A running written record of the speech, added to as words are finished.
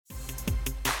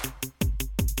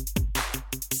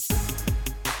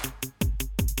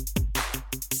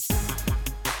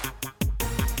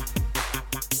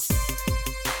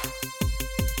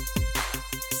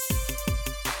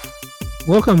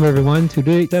Welcome, everyone, to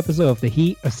today's episode of the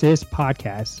Heat Assist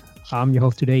Podcast. I'm your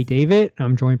host today, David.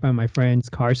 I'm joined by my friends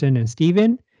Carson and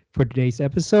Steven. For today's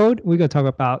episode, we're going to talk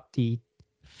about the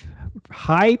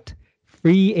hyped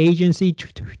free agency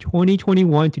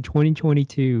 2021 to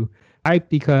 2022. Hyped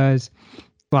because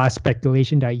a lot of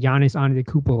speculation that Giannis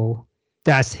Antetokounmpo,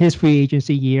 that's his free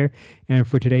agency year. And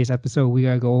for today's episode, we're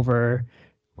going to go over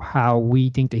how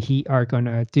we think the Heat are going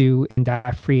to do in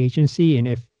that free agency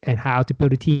and how to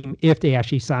build a team if they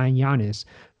actually sign Giannis.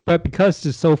 But because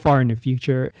it's so far in the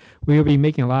future, we will be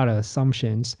making a lot of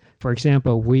assumptions. For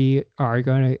example, we are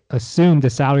going to assume the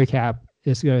salary cap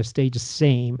is going to stay the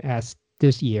same as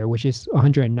this year, which is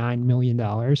 $109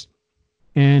 million.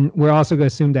 And we're also going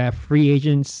to assume that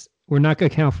we're not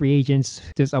going to count free agents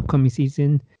this upcoming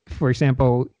season. For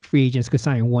example, free agents could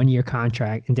sign a 1-year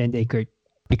contract and then they could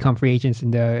become free agents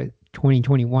in the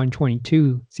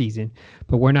 2021-22 season,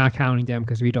 but we're not counting them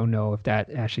because we don't know if that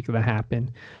actually going to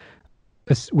happen.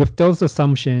 With those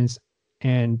assumptions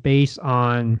and based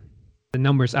on the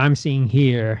numbers I'm seeing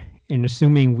here, and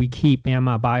assuming we keep Bam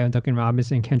Adebayo, Duncan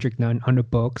Robinson, Kendrick Nunn on the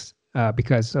books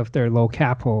because of their low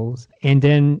cap holds, and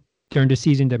then during the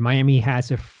season that Miami has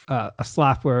a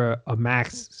slot for a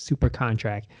max super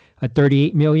contract, a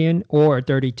 $38 million or a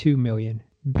 $32 million.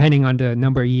 Depending on the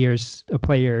number of years a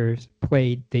player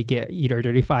played, they get either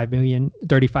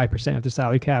 35% of the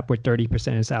salary cap or 30%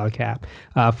 of the salary cap.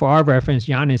 For our reference,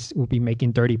 Giannis will be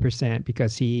making 30%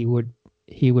 because he would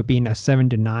be in a 7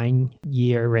 to 9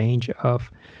 year range of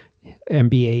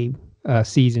NBA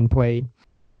season played.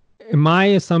 My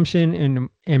assumption,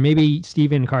 and maybe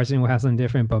Steven and Carson will have something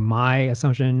different, but my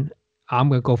assumption, I'm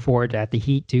going to go forward that the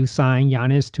Heat do sign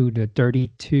Giannis to the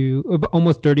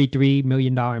almost $33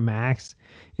 million max.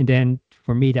 And then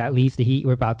for me, that leaves the Heat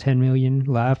with about $10 million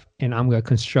left. And I'm going to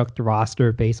construct the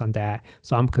roster based on that.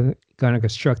 So I'm going to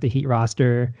construct the Heat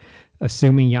roster,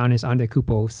 assuming Giannis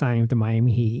Antetokounmpo signing with the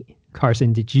Miami Heat.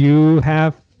 Carson, did you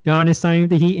have Giannis signing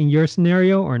with the Heat in your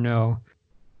scenario or no?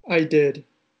 I did.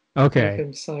 Okay. Have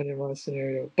him sign in my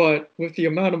scenario. But with the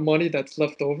amount of money that's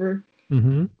left over,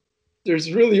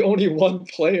 there's really only one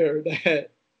player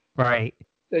that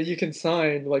you can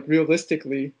sign, like,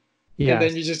 realistically. Yes. And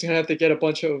then you're just going to have to get a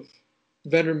bunch of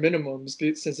veteran minimums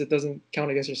since it doesn't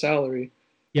count against your salary.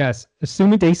 Yes.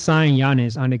 Assuming they sign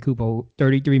Giannis Antetokounmpo,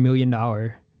 $33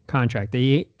 million contract,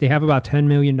 they have about $10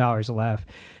 million left.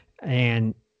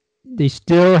 And they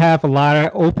still have a lot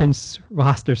of open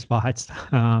roster spots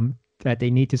that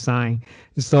they need to sign.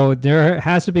 So there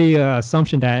has to be an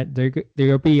assumption that there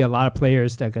will be a lot of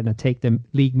players that are going to take the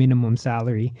league minimum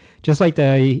salary, just like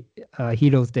the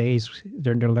Heatles days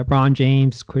during the LeBron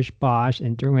James, Chris Bosh,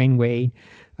 and Dwayne Wade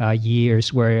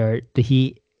years, where the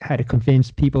Heat had to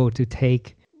convince people to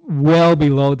take well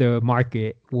below the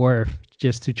market worth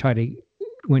just to try to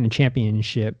win a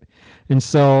championship. And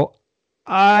so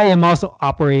I am also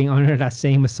operating under that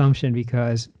same assumption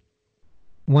because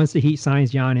once the Heat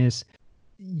signs Giannis,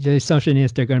 the assumption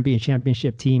is they're going to be a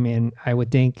championship team. And I would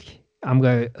think, I'm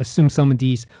going to assume some of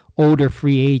these older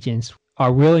free agents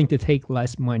are willing to take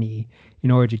less money in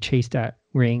order to chase that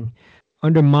ring.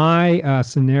 Under my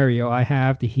scenario, I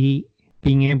have the Heat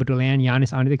being able to land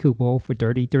Giannis Antetokounmpo for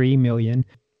 $33 million.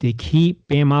 They keep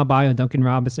Bam Adebayo, Duncan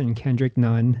Robinson, and Kendrick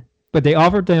Nunn. But they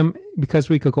offered them, because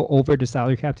we could go over the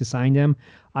salary cap to sign them,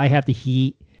 I have the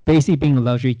Heat basically being a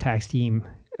luxury tax team.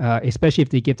 Especially if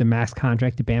they give the max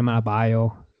contract to Bam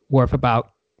Adebayo, worth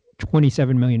about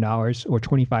 $27 million or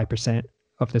 25%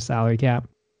 of the salary cap.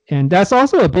 And that's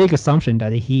also a big assumption that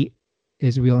the Heat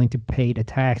is willing to pay the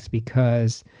tax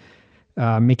because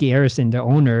Mickey Arison, the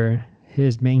owner,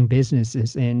 his main business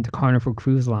is in the Carnival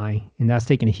Cruise Line, and that's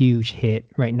taking a huge hit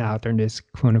right now during this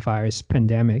coronavirus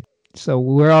pandemic. So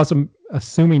we're also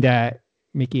assuming that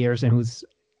Mickey Arison,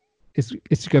 is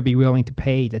going to be willing to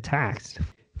pay the tax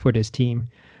for this team.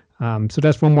 So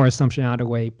that's one more assumption out of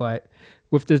the way. But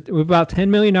with about $10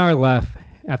 million left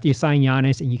after you sign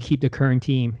Giannis and you keep the current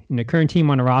team, and the current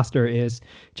team on the roster is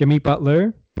Jimmy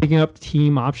Butler picking up the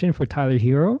team option for Tyler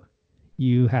Hero.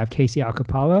 You have Casey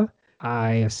Alcapala.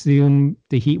 I assume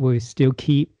the Heat will still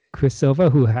keep Chris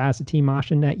Silva, who has a team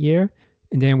option that year.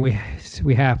 And then we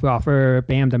offer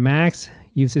Bam the max,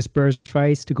 use his Spurs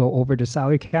price to go over the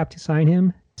salary cap to sign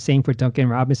him. Same for Duncan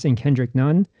Robinson, Kendrick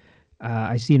Nunn.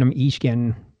 I see them each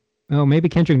getting, well, maybe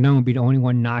Kendrick Nunn would be the only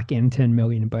one not getting $10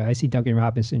 million, but I see Duncan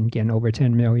Robinson getting over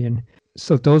 $10 million.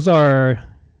 So those are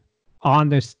on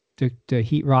the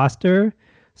Heat roster.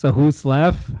 So who's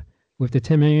left with the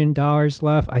 $10 million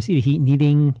left? I see the Heat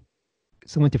needing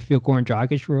someone to fill Goran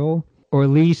Dragic's role, or at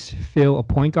least fill a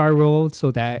point guard role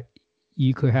so that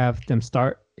you could have them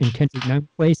start in Kendrick Nunn's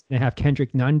place and have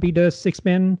Kendrick Nunn be the sixth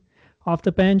man off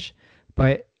the bench.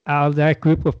 But out of that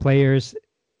group of players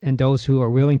and those who are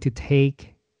willing to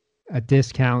take a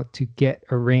discount to get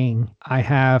a ring, I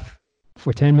have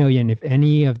for 10 million, if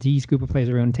any of these group of players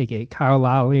are going to take it, Kyle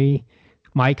Lowry,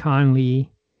 Mike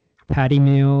Conley, Patty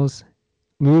Mills,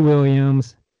 Lou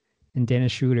Williams, and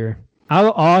Dennis Schroeder. Out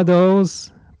of all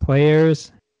those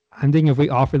players, I'm thinking if we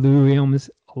offer Lou Williams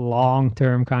a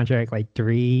long-term contract, like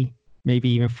 3, maybe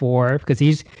even 4, because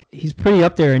he's pretty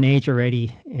up there in age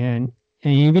already, and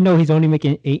even though he's only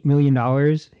making $8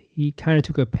 million, he kind of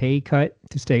took a pay cut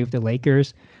to stay with the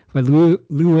Lakers. But Lou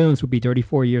Williams would be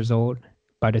 34 years old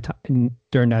by the time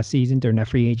during that season, during that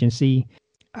free agency.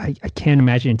 I can't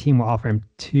imagine a team will offer him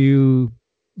too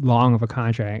long of a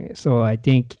contract. So I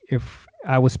think if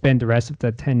I would spend the rest of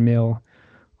the 10 mil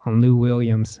on Lou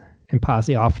Williams and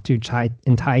possibly offer to try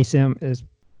entice him as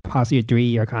possibly a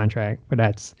 3-year contract.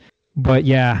 But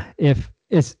yeah, if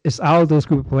it's out of those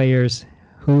group of players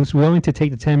who's willing to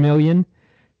take the 10 million,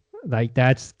 like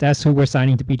that's who we're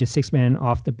signing to be the 6th man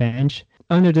off the bench.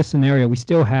 Under this scenario, we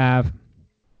still have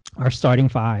our starting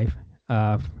 5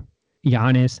 of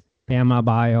Giannis, Bam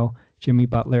Adebayo, Jimmy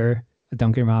Butler,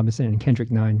 Duncan Robinson, and Kendrick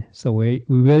Nunn. So we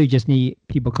really just need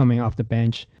people coming off the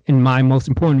bench. And my most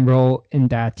important role in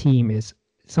that team is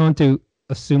someone to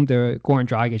assume the Goran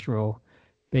Dragic role.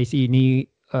 Basically, you need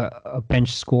a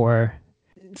bench scorer.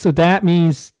 So that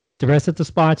means the rest of the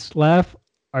spots left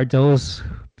are those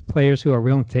players who are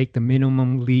willing to take the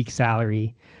minimum league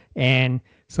salary. And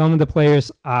some of the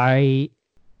players I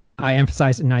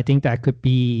emphasize, and I think that could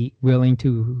be willing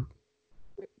to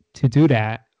do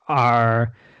that,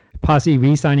 are possibly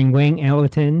re-signing Wayne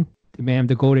Ellington, the man of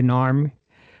the golden arm.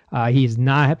 He's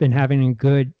not been having a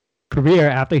good career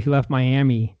after he left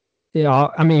Miami. It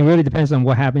really depends on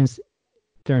what happens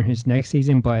during his next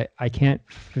season, but I can't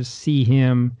foresee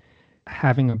him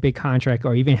having a big contract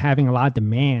or even having a lot of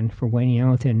demand for Wayne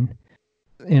Ellington.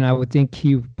 And I would think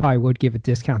he probably would give a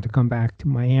discount to come back to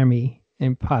Miami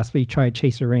and possibly try to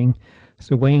chase a ring.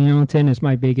 So Wayne Ellington is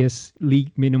my biggest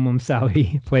league minimum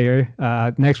salary player.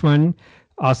 Next one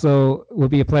also will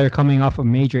be a player coming off a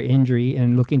major injury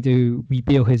and looking to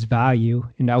rebuild his value,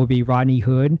 and that would be Rodney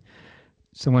Hood,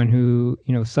 someone who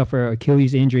suffered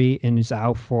Achilles injury and is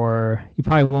out he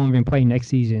probably won't even play next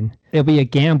season. It'll be a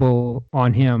gamble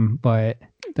on him, but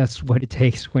that's what it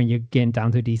takes when you're getting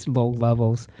down to these low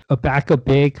levels. A backup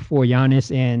big for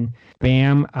Giannis and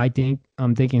Bam,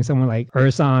 I'm thinking someone like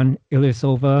Ersan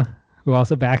Ilyasova, who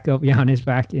also backed up Giannis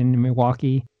back in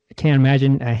Milwaukee. I can't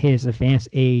imagine at his advanced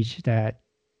age that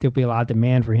there'll be a lot of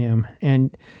demand for him.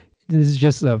 And this is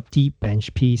just a deep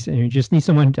bench piece, and you just need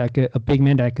someone a big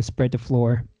man that could spread the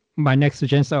floor. My next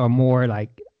suggestions are more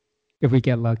like, if we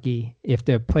get lucky, if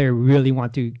the player really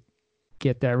want to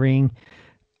get that ring,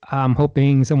 I'm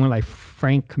hoping someone like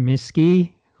Frank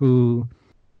Kaminsky, who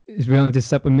is willing to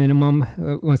step a minimum.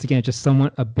 Once again, just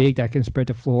a big that can spread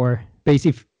the floor,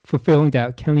 basically fulfilling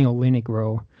that Kelly Olynyk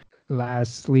role.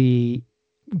 Lastly,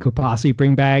 could possibly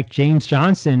bring back James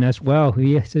Johnson as well.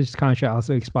 His contract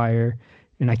also expire,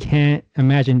 and I can't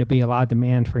imagine there'll be a lot of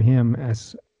demand for him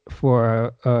as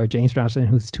for James Johnson,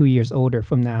 who's 2 years older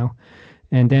from now.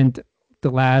 And then the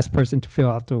last person to fill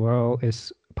out the role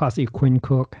is possibly Quinn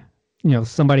Cook,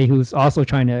 somebody who's also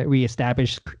trying to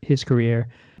reestablish his career,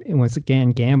 and once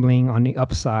again gambling on the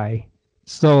upside.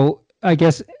 So I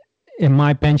guess in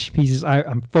my bench pieces,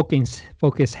 I'm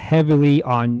focused heavily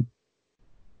on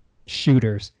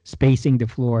shooters spacing the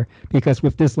floor, because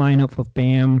with this lineup of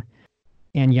Bam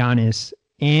and Giannis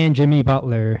and Jimmy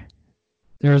Butler,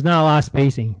 there's not a lot of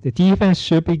spacing. The defense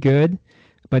should be good,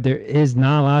 but there is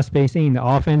not a lot of spacing. The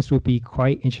offense would be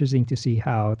quite interesting to see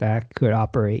how that could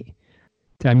operate.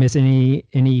 Did I miss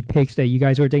any picks that you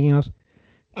guys were thinking of?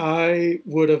 I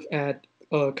would have added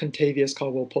Contavious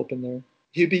Caldwell-Pope in there.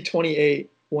 He'd be 28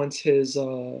 once his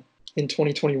in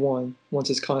 2021,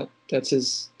 once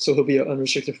so he'll be an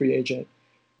unrestricted free agent.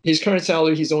 His current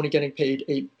salary, he's only getting paid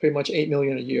pretty much $8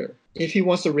 million a year. If he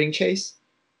wants to ring chase,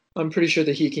 I'm pretty sure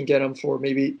that he can get him for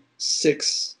maybe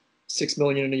 $6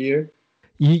 million in a year.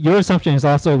 Your assumption is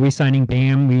also re-signing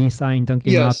Bam, re-signing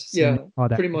Duncan Robinson, yeah, all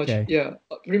that. Pretty much, okay. Yeah,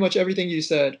 pretty much everything you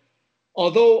said.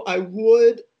 Although I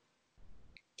would,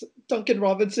 Duncan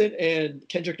Robinson and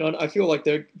Kendrick Nunn, I feel like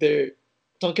they're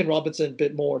Duncan Robinson a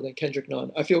bit more than Kendrick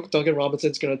Nunn. I feel Duncan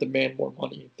Robinson's going to demand more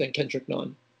money than Kendrick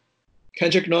Nunn.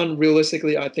 Kendrick Nunn,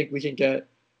 realistically, I think we can get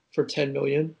for $10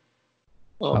 million.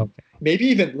 Okay. Maybe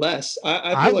even less.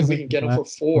 I feel like we can get him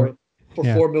for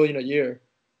 $4 million a year.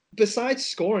 Besides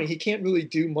scoring, he can't really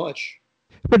do much.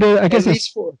 But I guess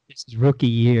it's his rookie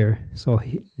year, so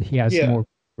he has more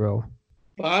grow.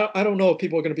 But I don't know if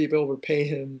people are going to be able to pay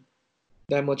him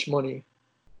that much money.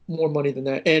 more money than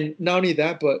that. And not only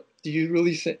that, but do you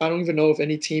really think? I don't even know if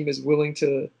any team is willing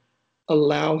to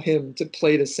allow him to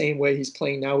play the same way he's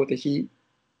playing now with the Heat.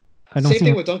 I don't Same see thing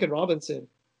him. with Duncan Robinson.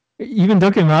 Even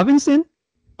Duncan Robinson.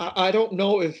 I don't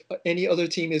know if any other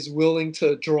team is willing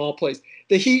to draw plays.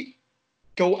 The Heat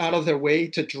go out of their way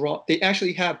to draw. They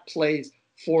actually have plays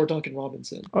for Duncan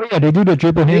Robinson. Oh yeah, they do the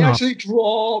dribble They handoff. actually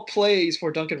draw plays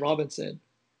for Duncan Robinson,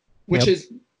 which Yep.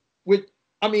 is with.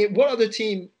 I mean, what other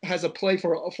team has a play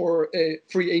for a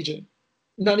free agent?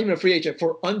 Not even a free agent,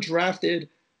 for undrafted,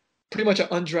 pretty much an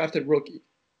undrafted rookie.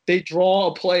 They draw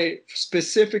a play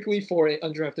specifically for an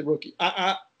undrafted rookie.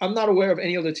 I'm not aware of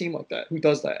any other team like that who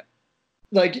does that.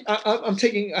 Like I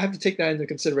have to take that into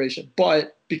consideration.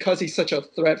 But because he's such a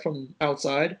threat from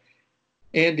outside,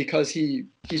 and because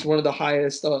he's one of the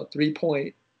highest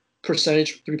 3-point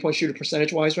shooter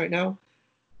percentage wise right now,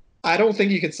 I don't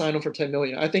think you can sign him for 10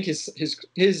 million. I think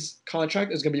his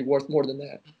contract is going to be worth more than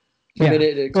that Yeah.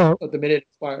 Well, the minute it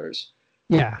expires.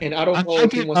 yeah. And I don't know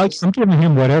if he wants to. I'm giving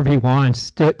him whatever he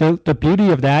wants. The beauty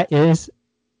of that is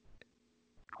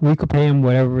we could pay him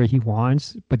whatever he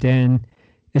wants, but then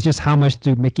it's just how much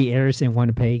do Mickey Arison want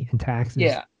to pay in taxes?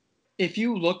 Yeah, if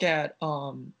you look at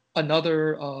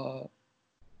another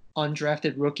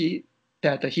undrafted rookie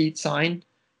that the Heat signed,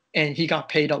 and he got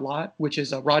paid a lot, which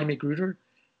is Roddy McGruder.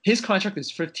 His contract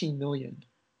is 15 million.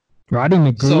 Roddy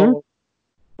McGruder. So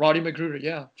Roddy McGruder,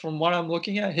 yeah. From what I'm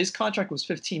looking at, his contract was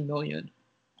 15 million.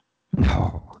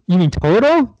 No, you mean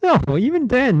total? No, even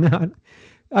then,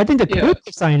 I think the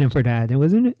Clippers signed him for that,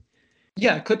 wasn't it?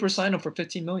 Yeah, Clippers signed him for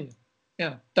 15 million.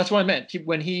 Yeah, that's what I meant.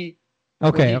 When he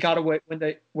got away from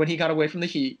the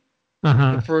Heat,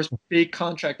 the first big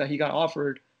contract that he got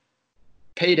offered,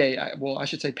 payday. I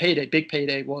should say payday. Big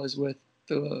payday was with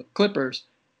the Clippers,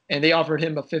 and they offered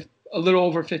him a little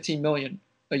over 15 million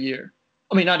a year.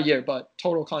 I mean, not a year, but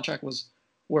total contract was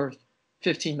worth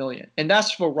 15 million, and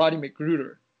that's for Roddy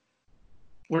McGruder.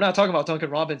 We're not talking about Duncan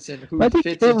Robinson, who I think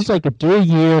fits it was like a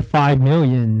 3-year, $5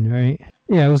 million, right?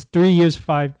 Yeah, it was 3 years,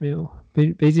 $5 million.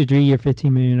 Basically, 3-year,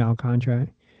 $15 million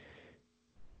contract.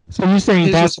 So you're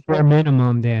saying that's the bare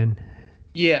minimum then?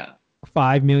 Yeah.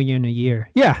 $5 million a year.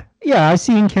 Yeah, I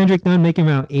seen Kendrick Nunn making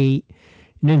about 8,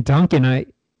 and then Duncan, I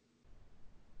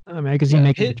mean, I could see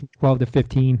making 12 to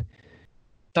 15.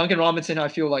 Duncan Robinson, I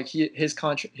feel like his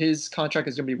contract is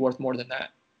going to be worth more than that.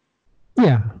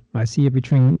 Yeah, I see it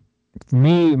between. For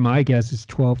me, my guess is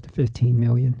 12 to 15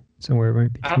 million, somewhere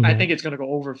right between. I think it's going to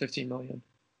go over 15 million.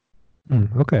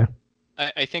 Okay.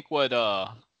 I think what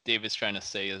David's trying to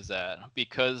say is that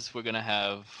because we're going to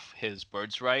have his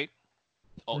birds right,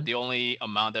 the only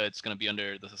amount that it's going to be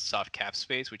under the soft cap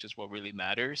space, which is what really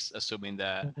matters, assuming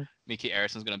that Mickey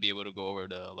Arison's going to be able to go over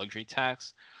the luxury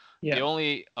tax. Yeah. The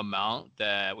only amount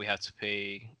that we have to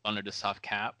pay under the soft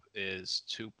cap is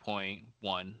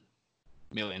 $2.1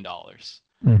 million.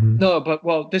 No,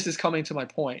 but this is coming to my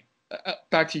point.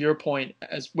 Back to your point,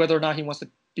 as whether or not he wants to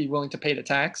be willing to pay the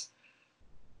tax.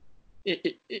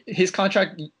 His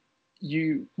contract,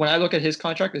 when I look at his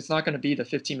contract, it's not going to be the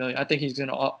 15 million. I think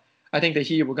I think that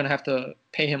we're going to have to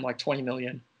pay him like 20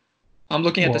 million. I'm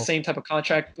looking at the same type of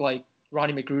contract like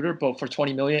Roddy McGruder, but for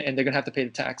 20 million, and they're going to have to pay the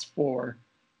tax for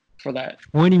that.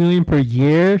 20 million per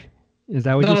year? Is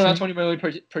that what you're saying? No, not 20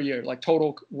 million per year. Like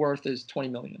total worth is 20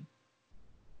 million.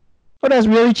 Oh, that's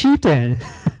really cheap then.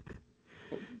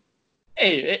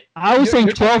 Hey, I was saying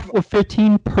 12 or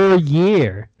 15 per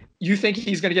year. You think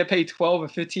he's going to get paid 12 or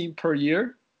 15 per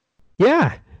year?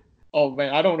 Yeah. Oh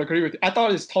man, I don't agree with you. I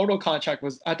thought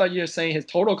you were saying his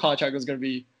total contract was going to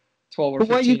be 12 or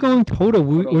 15. Why are you going total?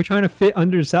 We're trying to fit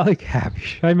under salary cap.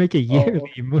 Should I make it yearly?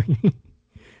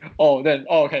 Okay.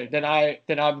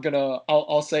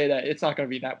 I'll say that it's not going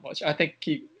to be that much. I think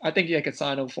I could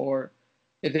sign him for,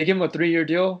 if they give him a 3-year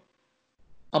deal,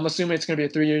 I'm assuming it's going to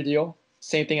be a 3-year deal.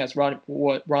 Same thing as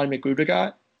what Roddy McGruder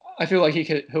got. I feel like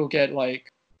he'll get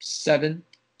like $7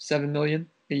 million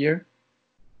a year.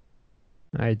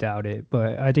 I doubt it,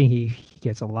 but I think he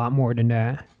gets a lot more than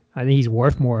that. I think he's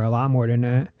worth a lot more than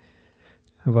that.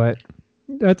 But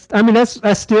it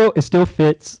still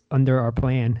fits under our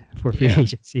plan for free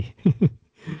agency.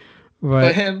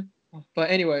 But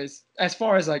anyways, as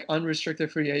far as like unrestricted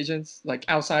free agents, like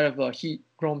outside of the Heat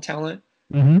grown talent,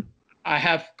 I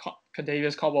have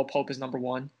Kentavious Caldwell-Pope is number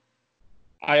 1.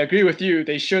 I agree with you.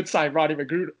 They should sign Roddy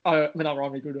McGruder. Not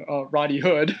Roddy McGruder. Roddy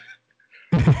Hood.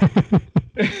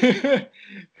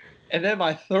 And then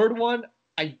my third one,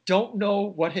 I don't know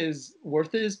what his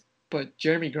worth is, but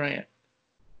Jeremy Grant.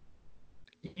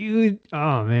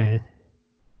 Oh man.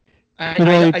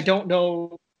 I don't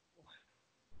know.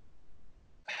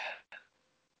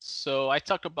 So I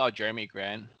talked about Jeremy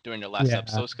Grant during the last Yeah.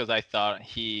 episodes because I thought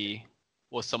he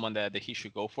was someone that he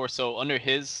should go for. So under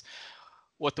his,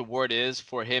 what the word is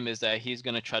for him is that he's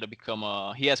gonna try to become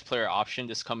he has player option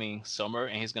this coming summer,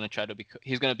 and he's gonna try to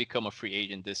become a free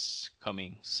agent this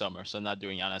coming summer. So not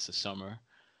during Giannis' summer.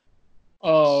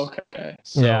 Oh, okay.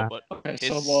 So, Yeah. but Okay.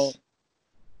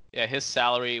 his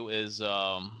salary is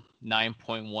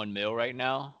 9.1 mil right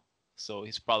now. So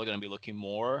he's probably gonna be looking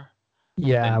more.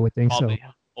 Yeah, I would think so. Probably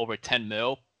over 10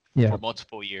 mil Yeah. for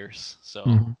multiple years. So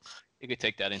Mhm. you could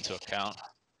take that into account.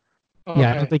 Okay.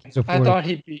 Yeah, I don't think he's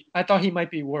affordable. I thought he might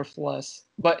be worth less.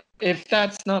 But if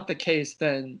that's not the case,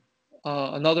 then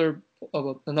another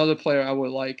player I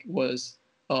would like was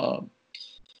uh,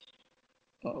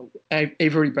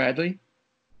 Avery Bradley.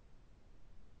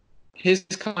 His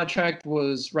contract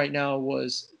was right now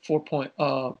was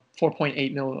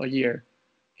 4.8 mil a year,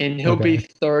 and he'll be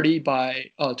 30 by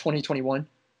 2021.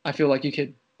 I feel like you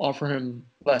could offer him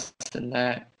less than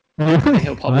that, and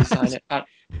he'll probably sign it.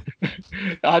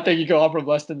 I think you could offer him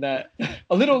less than that,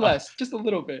 a little less, just a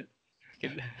little bit,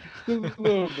 Could, a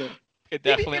little bit. could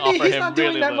definitely I mean, offer he's him not doing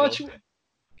really that little.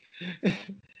 much.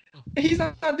 He's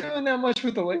not doing that much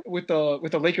with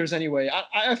the Lakers anyway.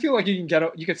 I feel like you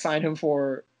could sign him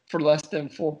for less than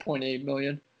 4.8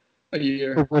 million a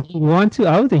year. Would he want to?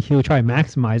 I would think he would try to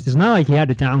maximize. It's not like he had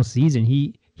a down season.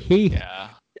 Yeah,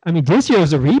 I mean, this year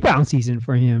was a rebound season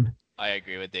for him. I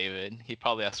agree with David. He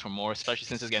probably asks for more, especially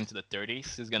since he's getting to the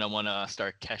 30s. He's gonna want to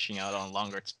start cashing out on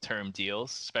longer term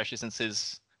deals, especially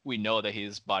since we know that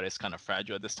his body is kind of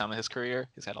fragile at this time of his career.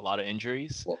 He's had a lot of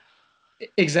injuries. Well,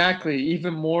 exactly.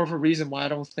 Even more of a reason why I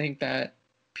don't think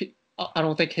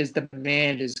his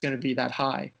demand is going to be that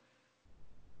high.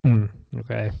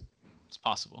 Okay. It's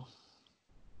possible.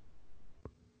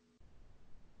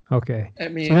 Okay. I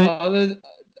mean,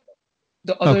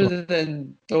 So other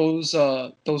than those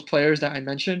players that I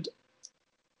mentioned,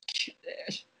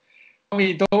 I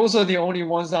mean, those are the only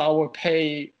ones that I would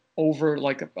pay over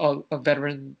like a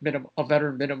veteran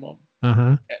minimum.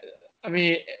 Uh-huh. I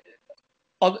mean,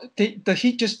 the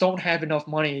Heat just don't have enough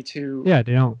money to Yeah,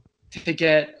 they don't. to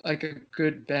get like a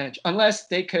good bench unless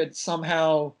they could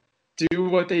somehow do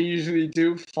what they usually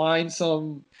do, find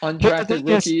some undrafted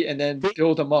rookie and then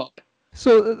build them up.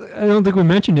 So I don't think we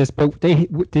mentioned this, but they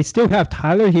still have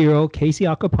Tyler Hero, Casey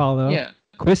Acapella,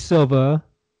 Chris Silva.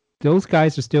 Those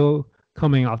guys are still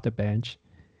coming off the bench.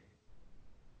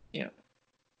 Yeah.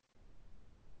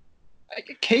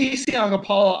 Casey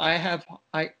Acapella, I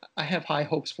have high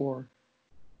hopes for.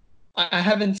 I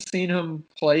haven't seen him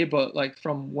play, but like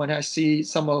from when I see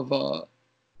some of the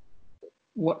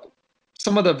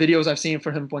videos I've seen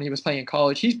for him when he was playing in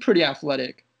college, he's pretty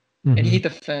athletic, and he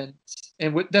defends.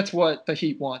 And that's what the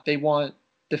Heat want. They want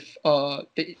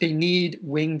they need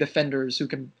wing defenders who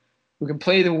can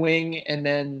play the wing and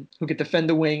then who can defend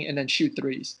the wing and then shoot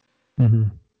threes. Mm-hmm.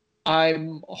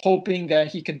 I'm hoping that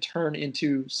he can turn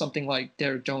into something like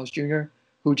Derrick Jones Jr.,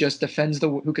 who just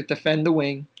who could defend the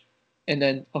wing, and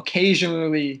then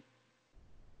occasionally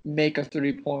make a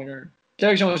 3-pointer.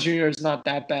 Derrick Jones Jr. is not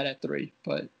that bad at 3,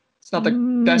 but it's not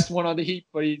the best one on the Heat,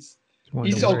 but he's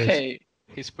okay.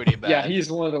 He's pretty bad. Yeah,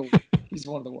 he's one of the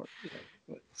worst.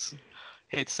 Yeah,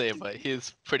 hate to say it, but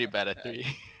he's pretty bad at 3.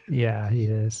 Yeah, he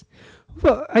is.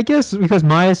 Well, I guess because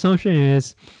my assumption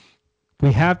is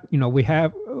we have,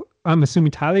 I'm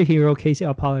assuming Tyler Hero, Casey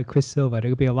Alpala, Chris Silva,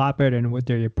 they'll be a lot better than what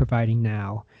they're providing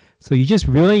now. So you just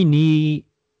really need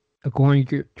a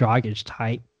Goran Dragic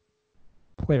type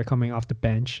player coming off the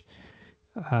bench.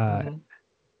 I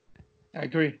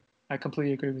agree. I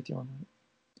completely agree with you on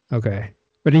that. Okay.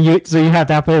 But then you have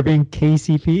that player being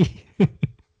KCP?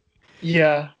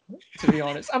 Yeah, to be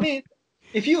honest. I mean,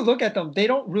 if you look at them, they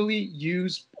don't really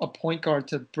use a point guard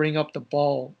to bring up the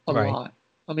ball a lot.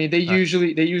 I mean, they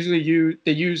usually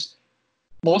use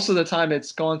most of the time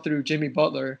it's gone through Jimmy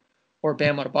Butler or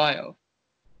Bam Adebayo.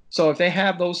 So if they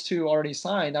have those two already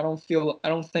signed, I don't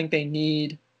think they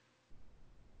need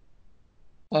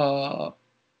a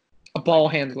ball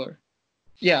handler.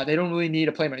 Yeah, they don't really need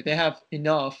a playmaker. They have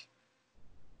enough,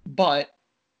 but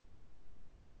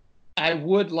it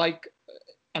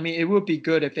would be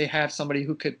good if they have somebody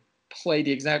who could play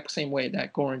the exact same way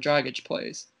that Goran Dragic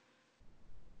plays.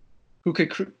 Who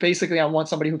could I want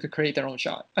somebody who could create their own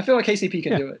shot. I feel like KCP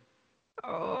can do it.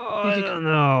 Oh, I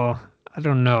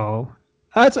don't know.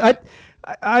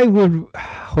 I would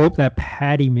hope that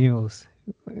Patty Mills.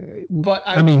 But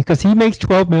I mean, because he makes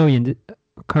 $12 million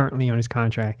currently on his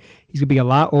contract, he's gonna be a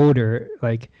lot older.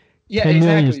 Like, yeah, $10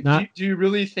 million exactly. is not... Do you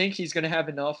really think he's gonna have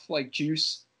enough like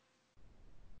juice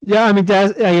Yeah, I mean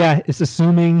that's yeah. It's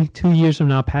assuming 2 years from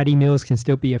now, Patty Mills can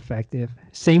still be effective.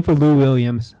 Same for Lou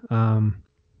Williams.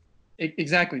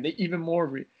 Exactly. They even more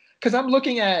because I'm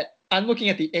looking at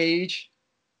the age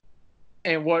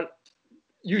and what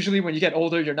usually when you get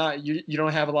older you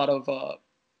don't have a lot of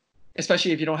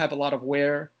especially if you don't have a lot of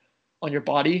wear on your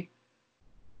body,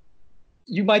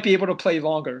 you might be able to play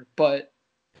longer, but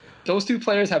those two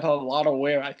players have a lot of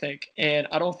wear, I think, and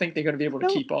I don't think they're going to be able to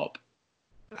No, keep up.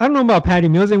 I don't know about Patty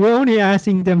Mills, and we're only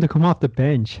asking them to come off the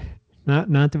bench,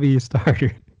 not to be a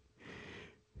starter.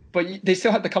 But they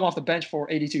still have to come off the bench for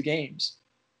 82 games.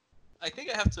 I think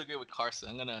I have to agree with Carson.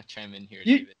 I'm gonna chime in here,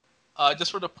 You, David.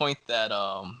 Just for the point that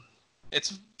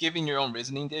it's giving your own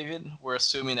reasoning, David. We're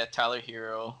assuming that Tyler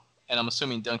Hero and I'm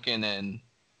assuming Duncan and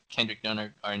Kendrick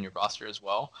Nunn are in your roster as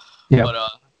well. Yeah. But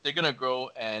they're gonna grow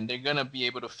and they're gonna be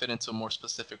able to fit into a more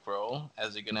specific role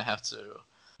as they're gonna have to,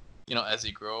 as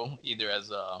they grow. Either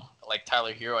as like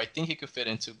Tyler Hero, I think he could fit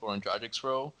into Goran Dragic's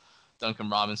role. Duncan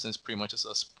Robinson's pretty much just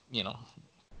a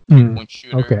 3-point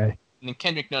shooter. Okay. And then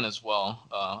Kendrick Nunn as well,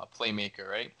 a playmaker,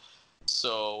 right?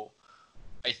 So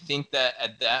I think that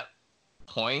at that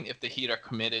point, if the Heat are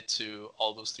committed to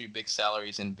all those three big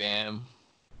salaries in Bam,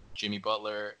 Jimmy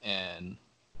Butler, and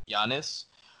Giannis,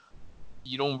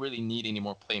 you don't really need any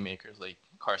more playmakers, like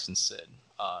Carson said.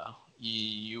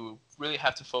 You really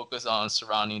have to focus on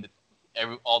surrounding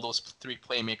all those three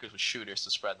playmakers with shooters to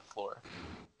spread the floor.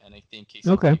 And I think KCP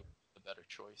Okay. is the better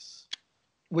choice.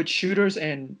 with shooters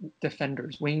and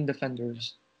defenders, wing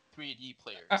defenders. 3D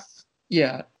players.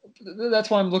 Yeah, that's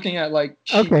why I'm looking at like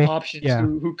cheap Okay. options Yeah.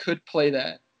 who could play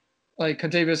that. Like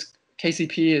Contavious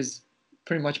KCP is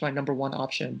pretty much my number one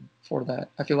option for that.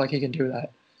 I feel like he can do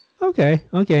that. Okay.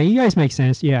 Okay. You guys make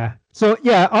sense. Yeah. So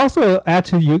yeah. Also add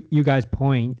to you guys'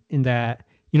 point in that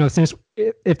since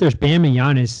if there's Bam and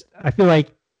Giannis, I feel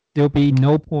like there'll be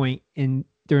no point in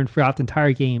during throughout the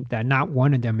entire game that not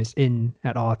one of them is in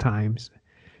at all times.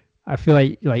 I feel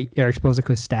like Eric Spoelstra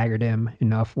could stagger them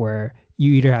enough where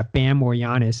you either have Bam or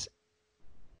Giannis,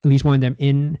 at least one of them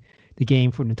in the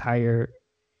game for the entire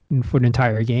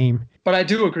game. But I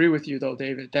do agree with you though,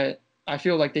 David, that I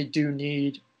feel like they do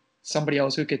need somebody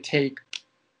else who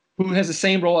has the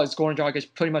same role as Goran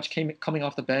Dragic, pretty much coming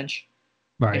off the bench,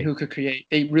 and Right. who could create.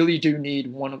 They really do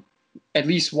need at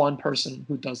least one person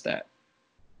who does that.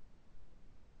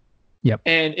 Yep.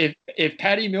 And if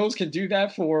Patty Mills can do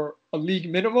that for a league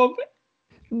minimum,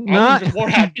 I'm Not even more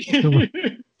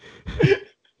happy.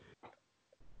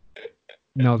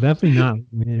 no, definitely not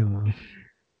minimum.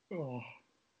 Oh,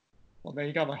 well, man,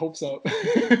 you got my hopes up.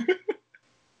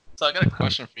 So I got a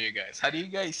question for you guys. How do you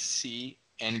guys see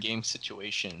endgame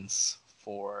situations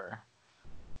for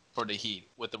the Heat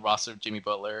with the roster of Jimmy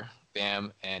Butler,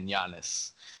 Bam, and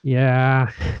Giannis?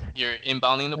 Yeah. You're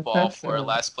inbounding the ball That's for a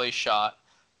last play shot.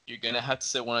 You're gonna have to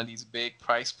sit one of these big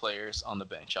price players on the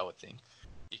bench, I would think,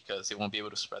 because they won't be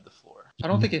able to spread the floor. I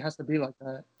don't think it has to be like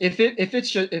that. If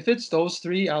it's those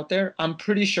three out there, I'm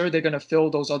pretty sure they're gonna fill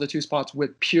those other two spots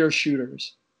with pure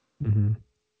shooters, Mm-hmm.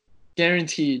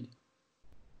 guaranteed.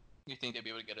 You think they'd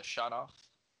be able to get a shot off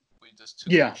with just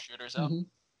two Yeah. shooters out? Mm-hmm.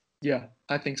 Yeah,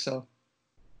 I think so.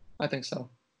 I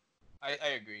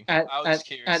agree. At I was at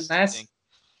curious. at last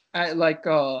at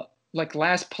like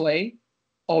last play,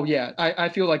 oh yeah, I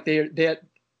feel like they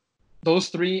those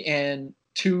three and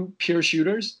two pure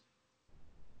shooters,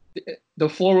 the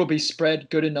floor will be spread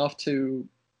good enough to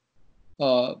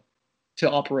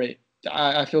operate.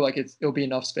 I feel like it'll be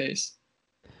enough space.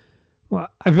 Well,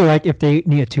 I feel like if they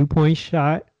need a 2-point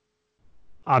shot,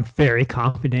 I'm very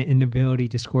confident in the ability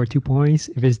to score 2 points.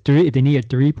 If they need a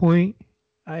 3-point,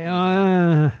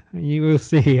 you will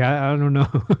see. I don't know.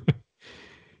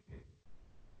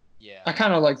 Yeah. I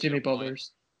kind of like Jimmy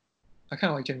Butler's. I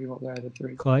kind of like Jimmy Butler at the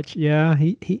three. Clutch, yeah.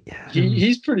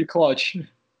 He's pretty clutch.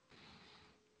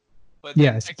 But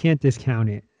yes, you can't discount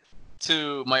it.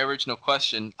 To my original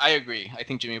question, I agree. I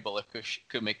think Jimmy Butler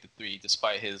could make the three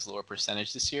despite his lower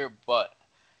percentage this year. But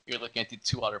you're looking at the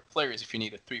two other players. If you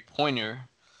need a 3-pointer,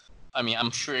 I mean,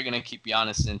 I'm sure you're gonna keep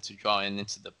Giannis into drawing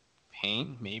into the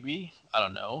paint. Maybe, I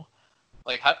don't know.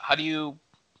 Like, how do you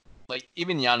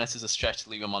even Giannis is a stretch to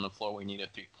leave him on the floor when you need a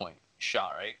 3-point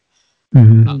shot, right?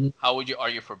 Mm-hmm. How would you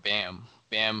argue for Bam?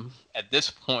 Bam, at this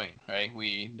point, right?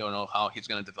 We don't know how he's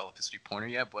going to develop his 3-pointer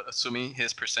yet, but assuming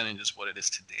his percentage is what it is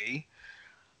today,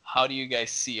 how do you guys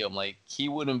see him? Like, he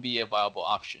wouldn't be a viable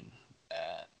option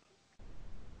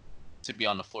to be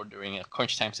on the floor during a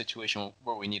crunch time situation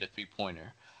where we need a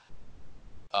 3-pointer.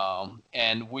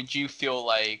 And would you feel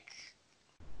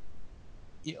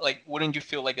wouldn't you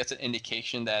feel like that's an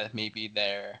indication that maybe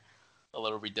they're a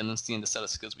little redundancy in the set of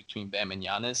skills between Bam and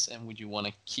Giannis? And would you want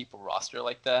to keep a roster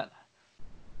like that,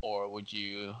 or would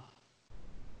you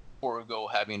forego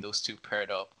having those two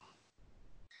paired up?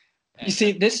 And You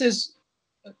see, this is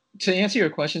to answer your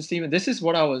question, Steven. This is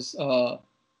what I was a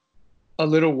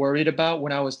little worried about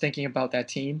when I was thinking about that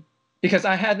team, because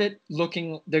I had it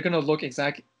looking. They're gonna look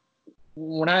exact.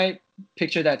 When I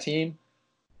picture that team,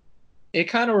 it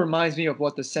kind of reminds me of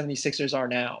what the 76ers are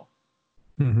now.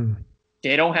 Mm-hmm.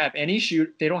 They don't have any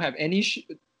shoot. They don't have any.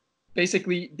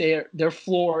 Basically, their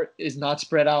floor is not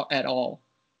spread out at all.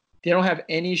 They don't have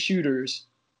any shooters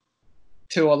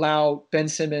to allow Ben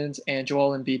Simmons and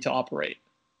Joel Embiid to operate,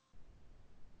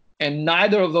 and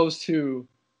neither of those two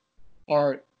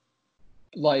are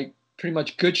like pretty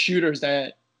much good shooters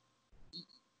that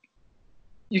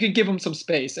you can give them some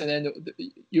space, and then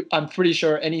I'm pretty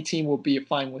sure any team will be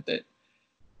fine with it.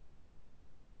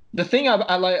 The thing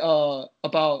I like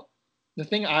about the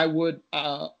thing I would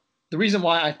the reason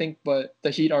why I think but the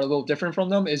Heat are a little different from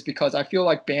them is because I feel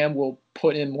like Bam will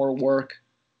put in more work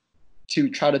to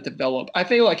try to develop. I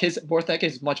feel like his work ethic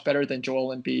is much better than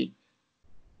Joel Embiid.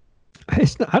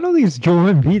 I don't think it's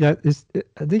Joel Embiid.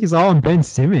 I think it's all on Ben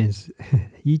Simmons.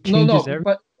 He changes everything.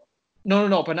 But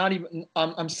not even.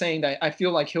 I'm saying that I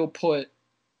feel like he'll put.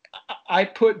 I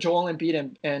put Joel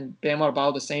Embiid and Bam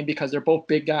Adebayo the same because they're both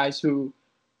big guys who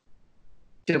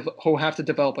have to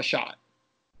develop a shot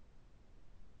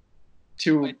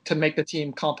to make the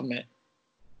team complement,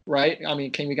 right? I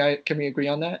mean, can we agree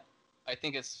on that? I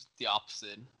think it's the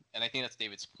opposite, and I think that's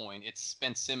David's point. It's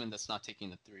Ben Simmons that's not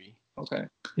taking the three. Okay.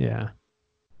 Yeah.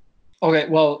 Okay.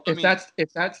 Well, if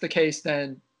that's the case,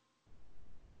 then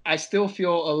I still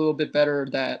feel a little bit better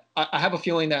that I have a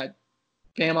feeling that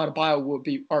Bam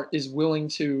Adebayo is willing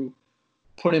to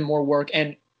put in more work,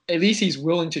 and at least he's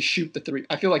willing to shoot the three.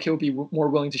 I feel like he'll be more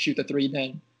willing to shoot the three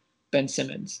than Ben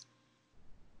Simmons.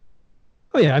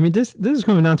 Oh yeah, I mean this is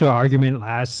coming down to an argument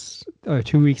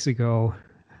 2 weeks ago.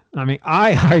 I mean,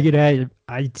 I argue that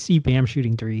I see Bam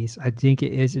shooting threes. I think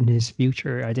it is in his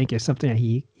future. I think it's something that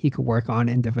he could work on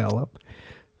and develop.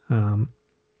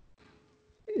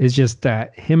 It's just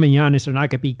that him and Giannis are not going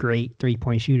to be great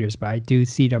 3-point shooters, but I do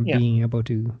see them being able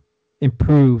to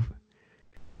improve.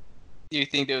 Do you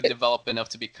think they would develop enough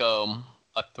to become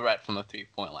a threat from the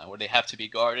 3-point line, where they have to be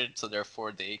guarded, so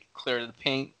therefore they clear the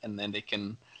paint, and then they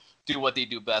can do what they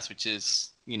do best, which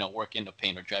is, work in the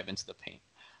paint or drive into the paint?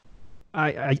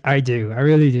 I do. I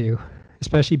really do.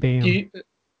 Especially Bam.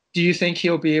 Do you think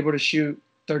he'll be able to shoot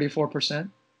 34%?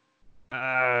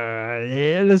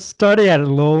 Yeah, let's start it at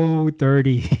low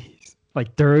 30s,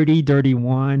 like 30,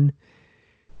 31.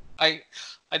 I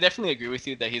definitely agree with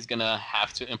you that he's gonna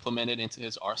have to implement it into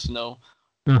his arsenal.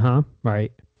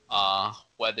 Right.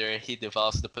 Whether he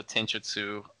develops the potential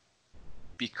to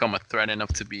become a threat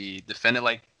enough to be defended.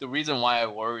 Like, the reason why I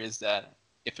worry is that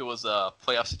if it was a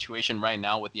playoff situation right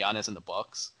now with Giannis and the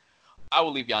Bucks, I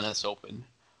would leave Giannis open,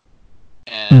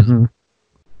 and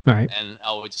right, and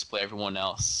I would just play everyone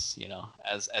else,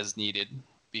 as needed,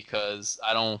 because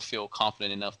I don't feel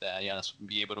confident enough that Giannis would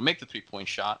be able to make the 3-point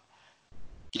shot,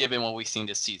 given what we've seen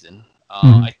this season.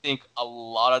 I think a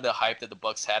lot of the hype that the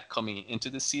Bucks had coming into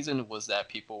this season was that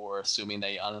people were assuming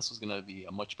that Giannis was going to be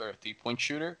a much better 3-point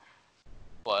shooter,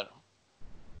 but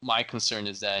my concern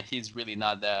is that he's really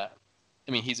not that.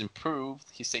 I mean, he's improved.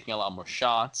 He's taking a lot more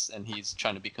shots, and he's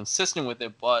trying to be consistent with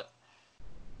it, but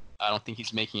I don't think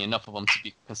he's making enough of them to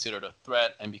be considered a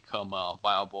threat and become a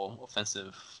viable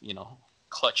offensive,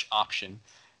 clutch option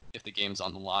if the game's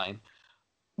on the line.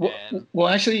 Well,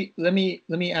 actually, let me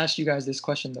ask you guys this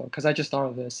question though, because I just thought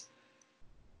of this.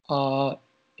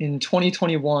 In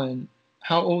 2021,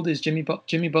 how old is Jimmy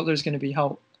Butler's going to be?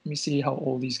 Let me see how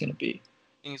old he's going to be.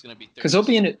 I think he's going to be 32. Because he'll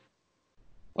be in it.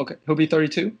 Okay, he'll be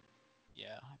 32.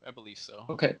 Yeah, I believe so.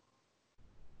 Okay.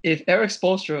 If Eric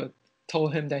Spoelstra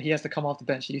told him that he has to come off the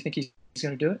bench, do you think he's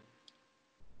going to do it?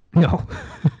 No.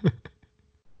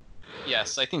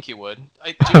 Yes, I think he would.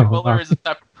 Jimmy Butler is the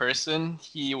type of person,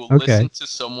 he will listen to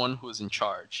someone who's in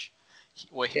charge.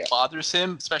 What bothers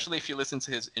him, especially if you listen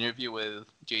to his interview with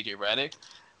JJ Redick,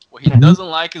 what he doesn't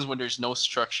like is when there's no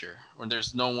structure, when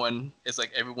there's no one. It's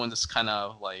like everyone's just kind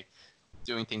of like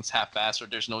doing things half-assed, or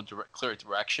there's no clear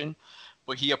direction.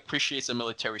 But he appreciates a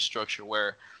military structure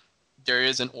where there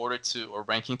is an order to or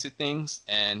ranking to things,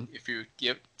 and if you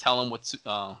tell him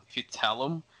if you tell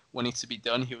him what needs to be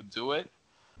done, he'll do it.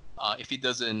 If he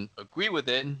doesn't agree with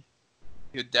it,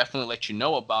 he'll definitely let you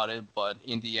know about it. But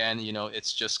in the end,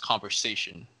 it's just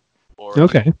conversation. Or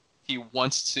he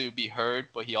wants to be heard,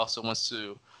 but he also wants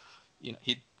to,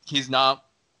 he's not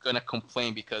gonna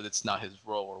complain because it's not his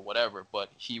role or whatever, but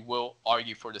he will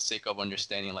argue for the sake of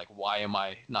understanding, like, why am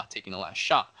I not taking the last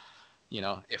shot?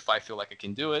 If I feel like I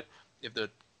can do it,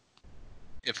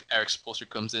 if Eric Spoelstra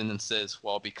comes in and says,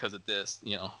 well, because of this,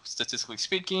 statistically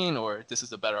speaking, or this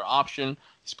is a better option,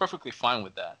 he's perfectly fine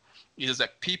with that. It's just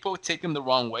that people take him the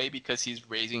wrong way because he's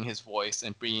raising his voice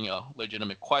and bringing a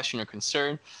legitimate question or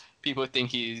concern. People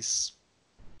think he's,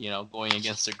 going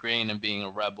against the grain and being a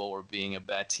rebel or being a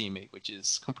bad teammate, which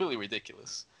is completely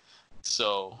ridiculous.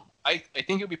 So I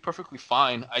think he'll be perfectly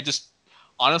fine.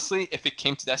 Honestly, if it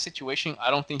came to that situation,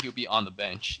 I don't think he'll be on the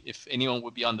bench. If anyone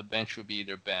would be on the bench, it would be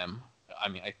either Bam. I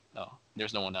mean, no,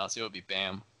 there's no one else. It would be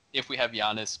Bam. If we have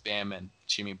Giannis, Bam, and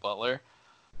Jimmy Butler,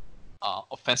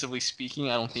 offensively speaking,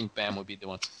 I don't think Bam would be the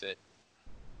one to fit.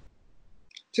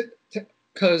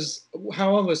 Because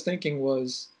how I was thinking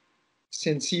was,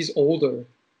 since he's older,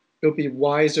 it would be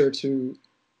wiser to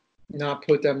not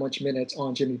put that much minutes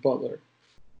on Jimmy Butler.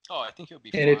 Oh, I think he'll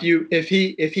be and fine.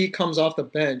 if he comes off the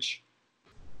bench.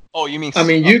 Oh, you mean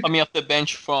coming off the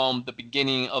bench from the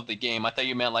beginning of the game? I thought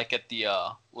you meant like at the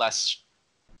last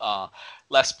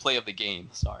play of the game.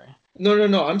 Sorry.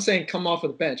 No. I'm saying come off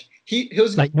of the bench. He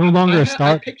was like no longer a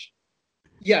starter.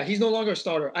 Yeah, he's no longer a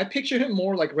starter. I picture him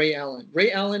more like Ray Allen.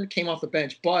 Ray Allen came off the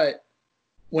bench, but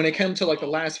when it came to like the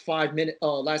last 5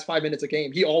 minutes of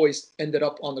game, he always ended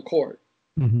up on the court.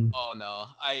 Mm-hmm. Oh no,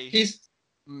 he's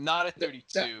not at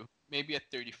 32, maybe at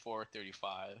 34,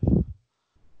 35.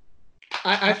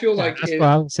 I feel like that's what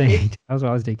I was saying. That's what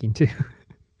I was thinking too.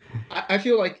 I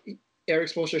feel like Eric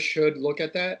Spoelstra should look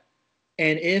at that,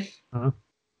 and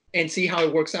and see how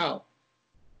it works out.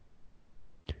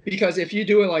 Because if you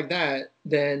do it like that,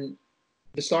 then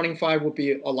the starting five would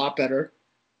be a lot better.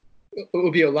 It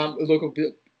would be a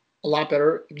lot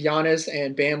better. Giannis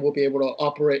and Bam will be able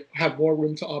to have more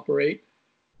room to operate.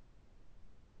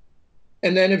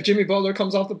 And then if Jimmy Butler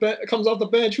comes off the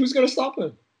bench, who's going to stop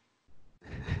him?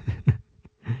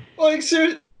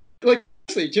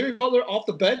 Seriously, Jimmy Butler off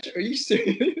the bench? Are you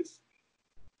serious?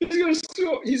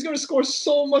 He's gonna score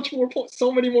so many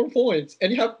more points,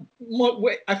 and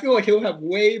I feel like he'll have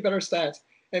way better stats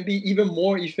and be even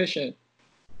more efficient.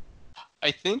 I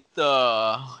think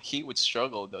the Heat would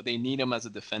struggle though. They need him as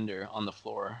a defender on the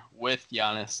floor with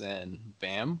Giannis and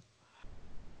Bam.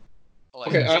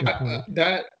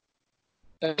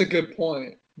 That's a good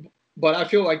point, but I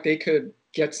feel like they could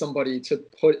get somebody to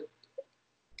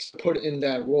put in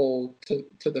that role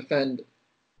to defend.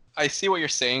 I see what you're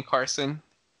saying, Carson.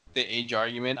 The age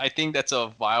argument. I think that's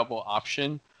a viable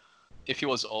option if he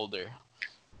was older.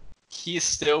 He's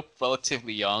still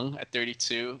relatively young at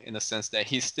 32 in the sense that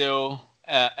he's still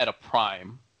at a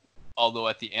prime. Although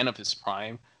at the end of his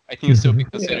prime, I think he'll still be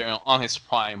considered on his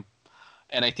prime.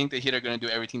 And I think the Heat are going to do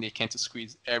everything they can to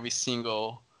squeeze every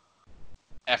single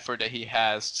effort that he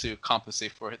has to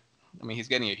compensate for it. I mean, he's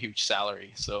getting a huge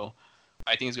salary, so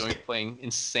I think he's going to be playing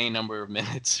insane number of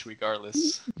minutes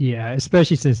regardless. Yeah,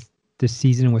 especially since the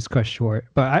season was cut short.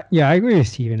 But I agree with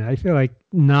Steven. I feel like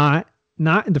not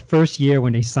in the first year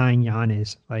when they signed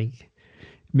Giannis. Like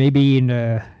maybe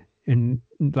when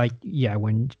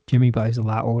Jimmy Butler's a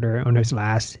lot older on his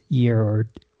last year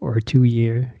or 2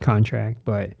 year contract.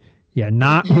 But yeah,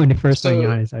 not when they first signed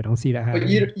Giannis. I don't see that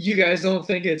happening. But you guys don't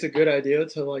think it's a good idea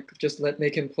to just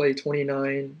make him play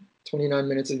 29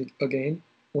 minutes a game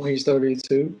when he's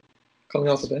 32, coming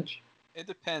off the bench? It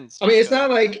depends. I mean, it's not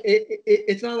like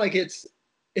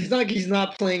he's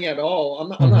not playing at all.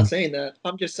 I'm not saying that.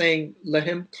 I'm just saying let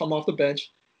him come off the bench.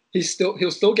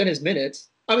 He'll still get his minutes.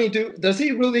 I mean, does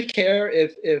he really care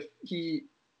if he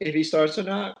starts or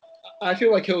not? I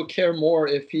feel like he'll care more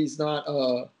if he's not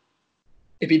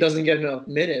if he doesn't get enough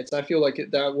minutes. I feel like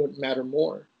that would matter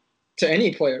more to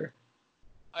any player.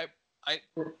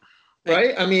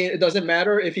 Right? I mean, it doesn't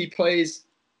matter if he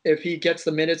gets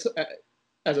the minutes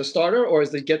as a starter, or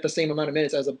does he get the same amount of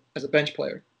minutes as a bench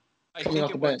player coming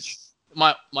off the bench?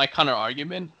 My counter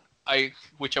argument,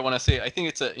 which I want to say, I think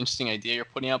it's an interesting idea you're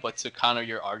putting out, but to counter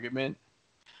your argument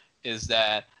is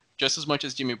that just as much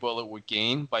as Jimmy Butler would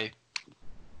gain by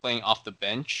playing off the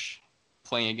bench,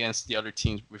 playing against the other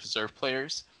team's reserve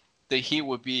players, the Heat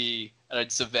would be at a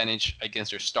disadvantage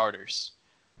against their starters,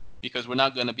 because we're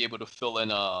not going to be able to fill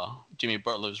in Jimmy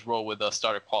Butler's role with a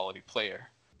starter quality player.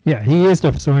 Yeah, he is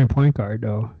the starting point guard,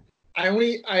 though. I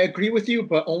agree with you,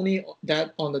 but only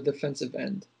that on the defensive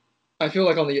end. I feel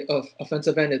like on the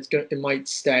offensive end, it might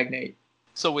stagnate.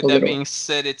 So with that being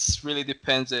said, it's really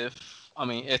depends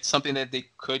it's something that they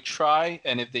could try,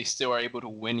 and if they still are able to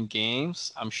win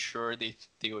games, I'm sure they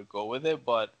would go with it.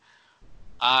 But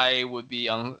I would be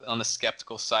on the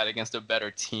skeptical side against the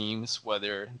better teams,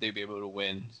 whether they'd be able to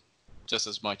win just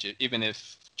as much, even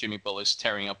if Jimmy Butler's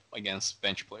tearing up against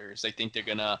bench players. I think they're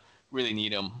gonna really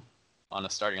need him on a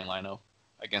starting lineup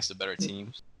against the better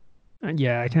teams.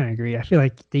 Yeah, I kind of agree. I feel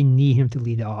like they need him to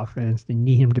lead the offense. They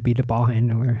need him to be the ball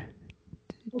handler,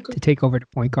 Okay. to take over the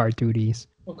point guard duties.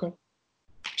 Okay.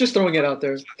 Just throwing it out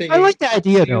there. I like the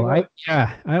idea, seeing though. what-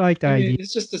 I like the I mean, idea.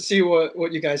 it's just to see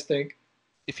what you guys think.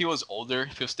 If he was older,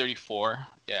 if he was 34,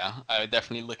 yeah, I would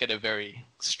definitely look at it very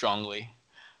strongly.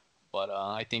 But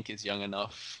I think he's young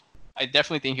enough. I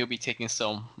definitely think he'll be taking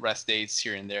some rest days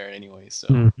here and there anyway. So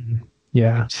Mhm.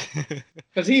 Yeah.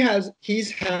 Because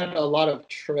he's had a lot of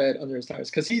tread under his tires.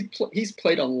 Because he's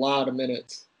played a lot of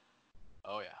minutes.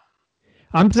 Oh yeah.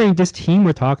 I'm saying this team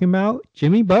we're talking about,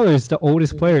 Jimmy Butler is the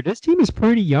oldest player. This team is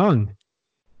pretty young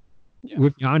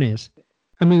with Giannis.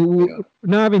 I mean, we're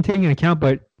not even taking into account,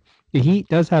 but the Heat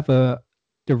does have the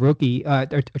rookie, a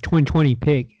 2020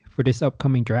 pick for this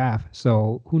upcoming draft.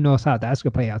 So who knows how that's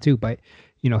gonna play out too. But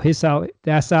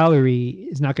that salary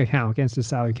is not gonna count against the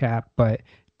salary cap. But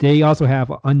they also have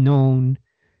an unknown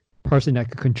person that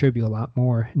could contribute a lot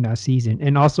more in that season.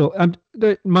 And also,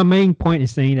 my main point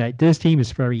is saying that this team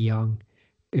is very young.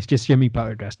 It's just Jimmy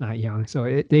Butler that's not young.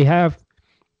 So they have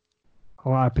a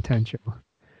lot of potential.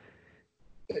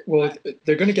 Well,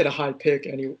 they're going to get a high pick,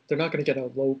 and they're not going to get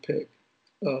a low pick.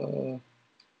 They're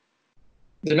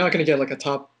not going to get like a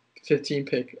top 15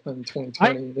 pick in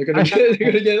 2020. They're going to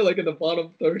get it like in the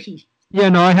bottom 30. Yeah,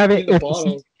 no, I haven't. In the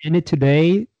bottom. In it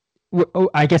today,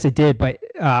 I guess it did, but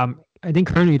I think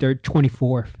currently they're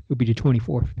 24th. It would be the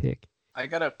 24th pick. I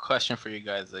got a question for you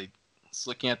guys. Like, just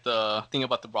looking at the thing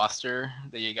about the roster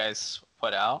that you guys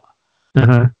put out.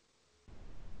 Uh-huh.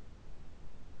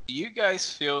 Do you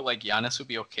guys feel like Giannis would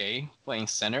be okay playing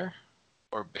center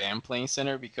or Bam playing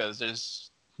center? Because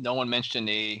there's no one mentioned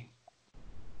a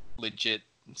legit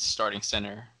starting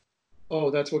center.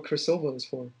 Oh, that's what Chris Silva is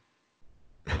for.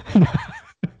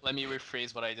 Let me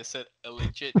rephrase what I just said. A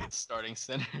legit starting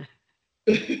center.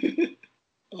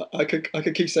 I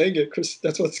could keep saying it.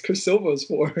 That's what Chris Silva is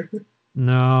for.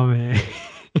 No, man.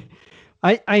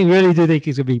 I really do think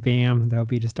he's gonna be Bam. That'll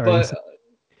be the starting center.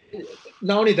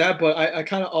 Not only that, but I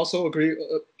kind of also agree.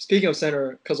 Speaking of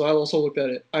center, because I also looked at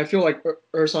it, I feel like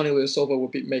Ersan Ilyasova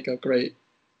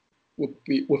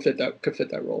could fit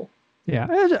that role. Yeah,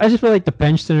 I just feel like the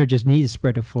bench center just needs to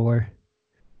spread the floor.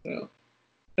 Yeah,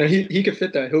 and he could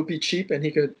fit that. He'll be cheap and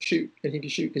he could shoot.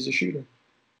 He's a shooter.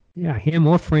 Yeah, him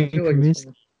or Frank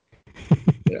Kaminsky.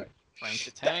 Yeah. Frank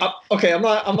the Tank. Okay, I'm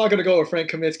not gonna go with Frank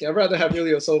Kaminsky. I'd rather have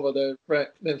Ilyasova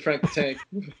than Frank the Tank.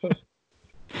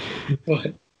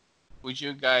 But would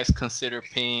you guys consider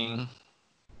paying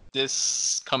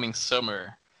this coming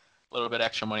summer a little bit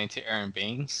extra money to Aaron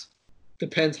Baines?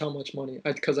 Depends how much money,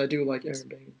 because I do like Aaron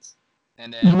Baines.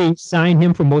 And then, you mean sign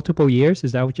him for multiple years?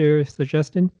 Is that what you're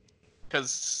suggesting?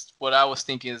 Because what I was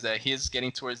thinking is that he's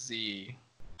getting towards the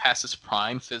past his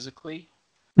prime physically,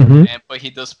 but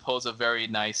he does pose a very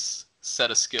nice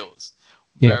set of skills.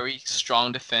 Yeah. Very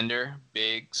strong defender,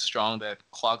 big, strong, that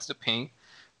clogs the paint.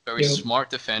 Very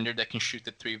smart defender that can shoot the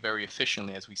three very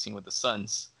efficiently, as we've seen with the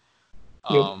Suns.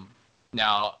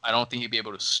 Now, I don't think he'd be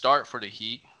able to start for the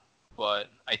Heat, but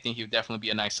I think he would definitely be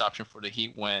a nice option for the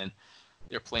Heat when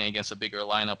they're playing against a bigger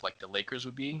lineup like the Lakers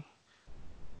would be.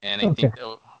 And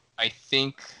I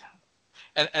think,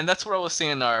 and that's what I was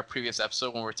saying in our previous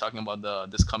episode when we were talking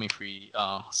about this coming free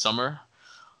summer.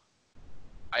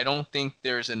 I don't think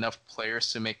there's enough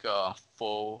players to make a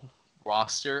full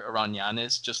roster around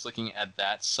Giannis. Just looking at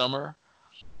that summer,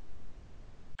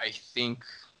 I think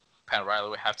Pat Riley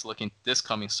would have to look in this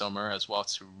coming summer as well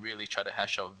to really try to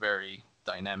hash out a very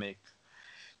dynamic,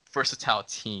 versatile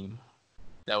team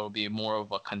that will be more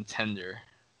of a contender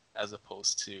as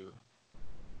opposed to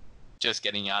just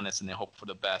getting Giannis and then hope for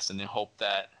the best and then hope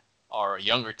that our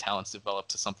younger talents develop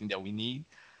to something that we need.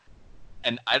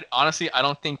 And I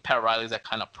don't think Pat Riley is that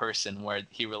kind of person where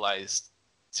he relies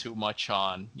too much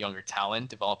on younger talent,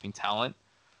 developing talent.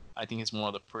 I think he's more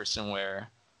of the person where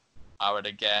I were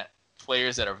to get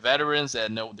players that are veterans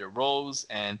that know their roles,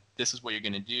 and this is what you're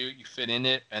going to do. You fit in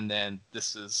it, and then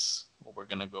this is what we're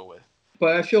going to go with.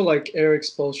 But I feel like Eric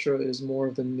Spoelstra is more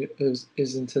of is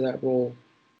into that role.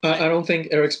 I don't think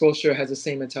Eric Spoelstra has the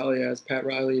same mentality as Pat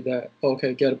Riley that,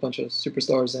 get a bunch of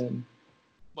superstars in.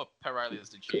 But Pat Riley is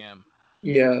the GM.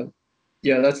 Yeah,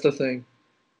 that's the thing.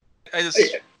 I just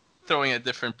throwing a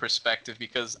different perspective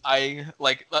because I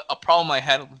like a problem I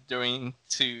had during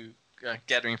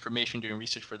gathering information during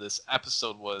research for this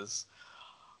episode was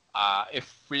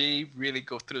if we really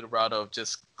go through the route of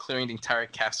just clearing the entire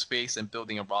cap space and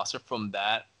building a roster from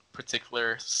that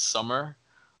particular summer,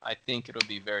 I think it'll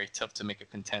be very tough to make a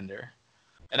contender.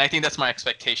 And I think that's my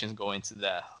expectations going into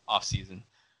that offseason.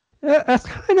 That's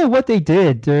kind of what they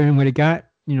did during when it got,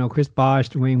 Chris Bosh,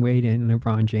 Dwayne Wade, and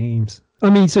LeBron James. I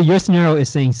mean, so your scenario is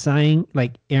saying sign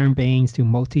like Aaron Baines to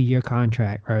multi-year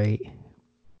contract, right?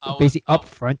 Basically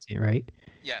upfront it, right?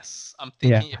 Yes, I'm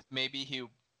Yeah. thinking if maybe he'll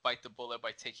bite the bullet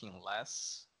by taking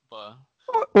less, but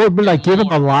Or like give him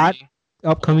a lot money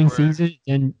upcoming over. season,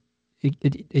 then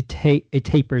it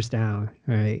tapers down,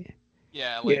 right?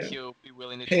 Yeah, like Yeah. he'll be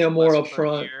willing to Pay take him more less up per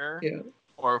front. year, Yeah.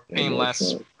 or Pay pay him him more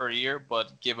less upfront. per year,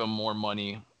 but give him more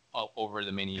money over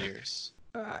the many years.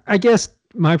 I guess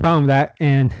my problem with that,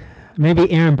 and maybe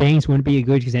Aaron Baines wouldn't be a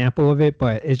good example of it,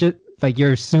 but it's just like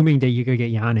you're assuming that you could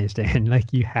get Giannis, then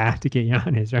like you have to get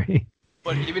Giannis, right?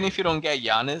 But even if you don't get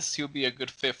Giannis, he'll be a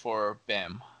good fit for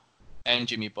Bam and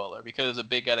Jimmy Butler because he's a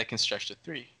big guy that can stretch the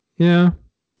three. Yeah.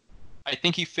 I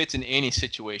think he fits in any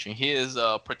situation. He has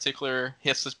a particular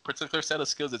set of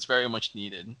skills that's very much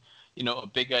needed. A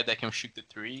big guy that can shoot the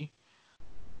three.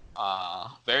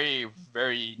 Very,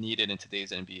 very needed in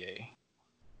today's NBA.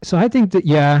 So I think that,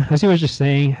 yeah, I see what you're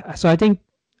saying. So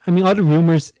I mean, all the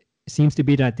rumors seems to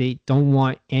be that they don't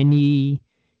want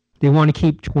they want to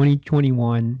keep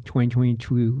 2021,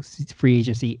 2022 free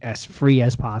agency as free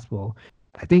as possible.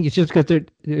 I think it's just because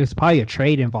there's probably a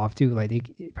trade involved too. Like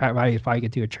they probably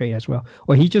could do a trade as well,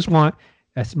 or he just want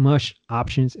as much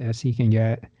options as he can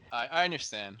get. I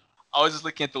understand. I was just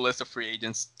looking at the list of free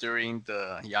agents during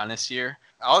the Giannis year.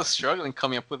 I was struggling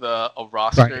coming up with a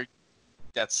roster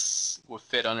that's would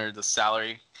fit under the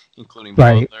salary, including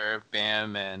Butler,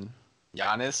 Bam, and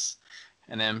Giannis.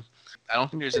 And then I don't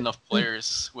think there's enough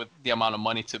players with the amount of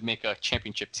money to make a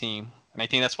championship team. And I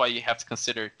think that's why you have to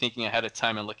consider thinking ahead of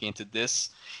time and looking into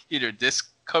either this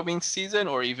coming season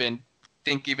or even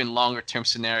longer term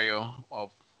scenario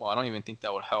of, well, I don't even think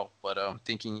that would help, but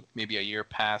thinking maybe a year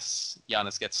past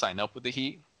Giannis gets signed up with the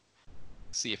Heat,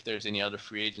 see if there's any other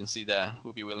free agency that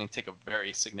would be willing to take a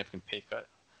very significant pay cut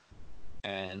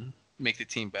and make the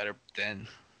team better. Then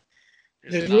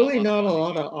there's really not a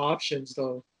lot of options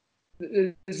though.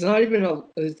 It's not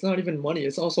even money.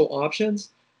 It's also options.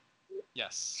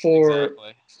 Yes. For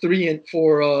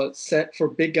exactly. set for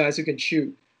big guys who can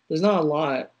shoot. There's not a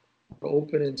lot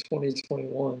open in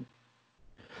 2021.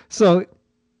 So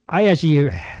I actually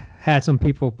had some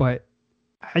people, but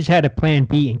I just had a plan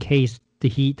B in case the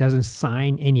Heat doesn't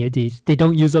sign any of these. They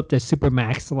don't use up the super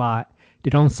max slot. They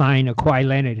don't sign a Kawhi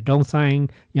Leonard. They don't sign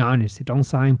Giannis. They don't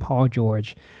sign Paul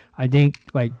George. I think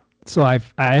so. I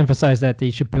emphasize that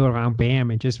they should build around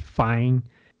Bam and just find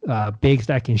bigs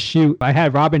that can shoot. I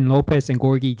had Robin Lopez and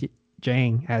Gorgie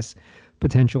Jang as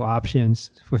potential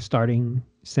options for starting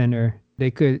center.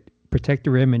 They could protect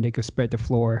the rim and they could spread the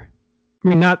floor. I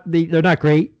mean, they're not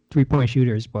great 3-point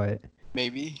shooters, but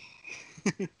maybe.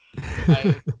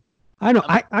 I don't.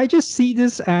 I just see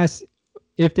this as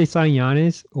if they sign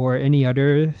Giannis or any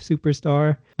other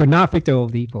superstar, but not Victor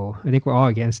Oladipo. I think we're all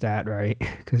against that, right?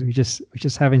 Because we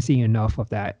just haven't seen enough of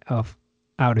that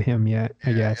out of him yet.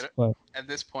 I guess. But at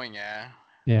this point, yeah.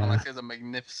 Unless he has a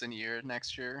magnificent year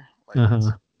next year, it's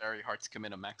very hard to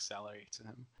commit a max salary to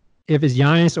him. If it's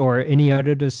Giannis or any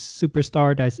other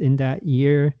superstar that's in that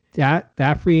year,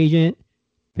 that free agent,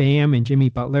 Bam and Jimmy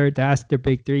Butler, that's their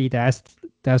big three. That's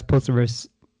supposed to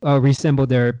resemble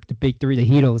the big three, the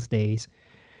Heat days.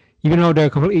 Even though they're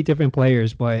completely different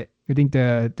players, but I think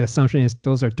the assumption is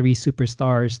those are three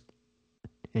superstars,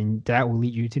 and that will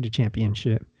lead you to the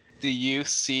championship. Do you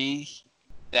see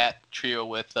that trio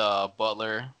with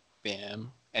Butler,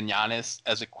 Bam, and Giannis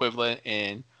as equivalent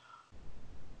in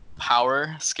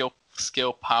power, skill,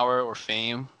 power, or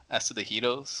fame as to the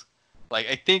Heatos?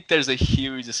 I think there's a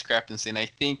huge discrepancy, and I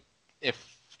think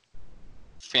if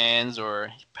fans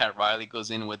or Pat Riley goes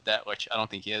in with that, which I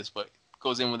don't think he is, but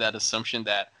goes in with that assumption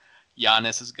that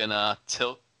Giannis is gonna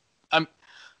tilt.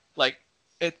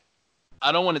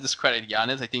 I don't want to discredit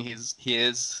Giannis. I think he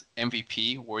is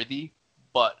MVP worthy,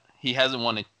 but he hasn't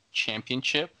won a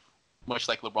championship, much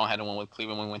like LeBron hadn't won with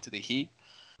Cleveland when he went to the Heat.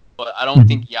 But I don't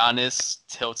think Giannis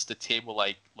tilts the table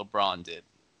like LeBron did,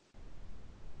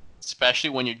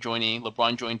 especially when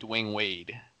LeBron joined Dwayne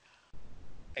Wade.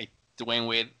 Dwayne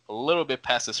Wade a little bit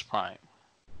past his prime.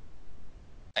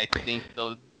 I think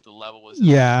the level was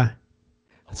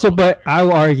But I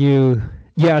will argue,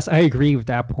 yes, I agree with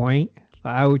that point.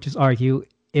 I would just argue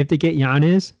if they get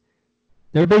Giannis,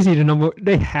 they're basically the number.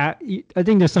 I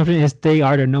think the assumption is they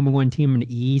are the number one team in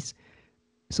the East,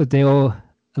 so they'll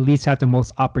at least have the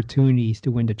most opportunities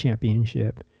to win the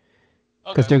championship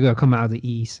because they're gonna come out of the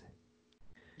East.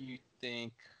 You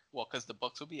think? Well, because the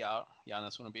Bucks will be out.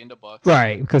 Giannis will be in the Bucks.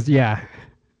 Right, because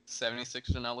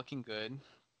 76ers are not looking good.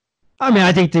 I mean,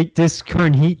 I think this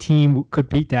current Heat team could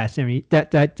beat that 70.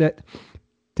 That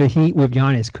the Heat with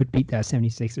Giannis could beat that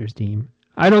 76ers team.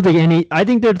 I don't think any. I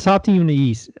think they're the top team in the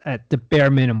East at the bare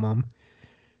minimum.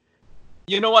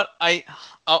 You know what?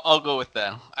 I'll go with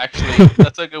that. Actually,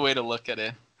 that's a good way to look at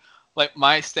it. Like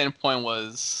my standpoint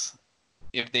was,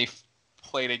 if they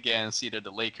played against either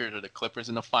the Lakers or the Clippers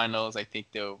in the finals, I think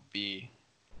they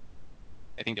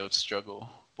would struggle.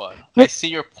 But I see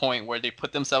your point where they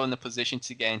put themselves in the position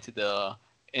to get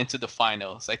into the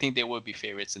finals. I think they would be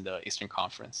favorites in the Eastern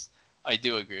Conference. I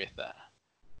do agree with that.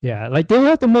 Yeah, like they will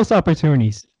have the most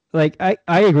opportunities. Like I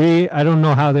agree. I don't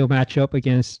know how they'll match up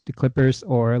against the Clippers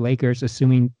or Lakers,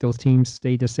 assuming those teams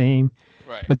stay the same.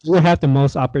 Right. But they will have the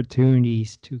most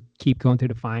opportunities to keep going to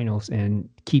the finals and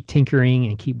keep tinkering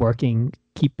and keep working,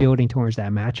 keep building towards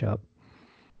that matchup.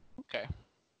 Okay.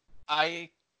 I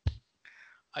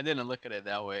didn't look at it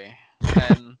that way.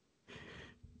 And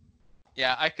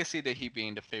yeah, I could see the Heat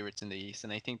being the favorites in the East,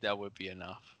 and I think that would be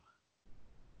enough.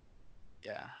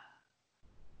 Yeah.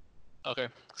 Okay,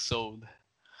 so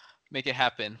make it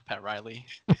happen, Pat Riley.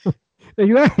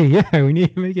 Exactly. Yeah, we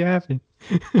need to make it happen.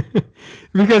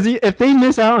 Because if they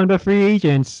miss out on the free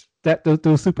agents,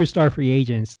 those superstar free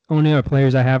agents, only other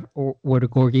players I have were the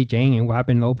Gorgie Jang and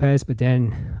Robin Lopez, but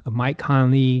then Mike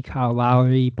Conley, Kyle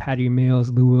Lowry, Patty Mills,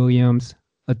 Lou Williams,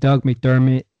 Doug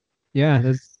McDermott.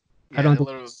 Yeah, I don't think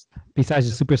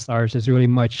besides the superstars, there's really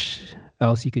much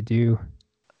else you could do.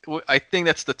 I think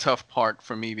that's the tough part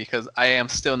for me because I am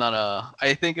still not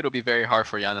I think it'll be very hard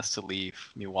for Giannis to leave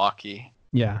Milwaukee.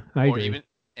 Yeah, I agree.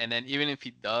 Even if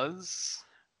he does,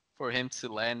 for him to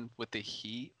land with the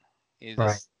Heat is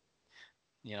Right. just,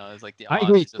 it's like the I odds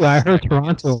agree. just Too. I heard stacked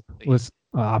Toronto against the was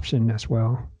an option as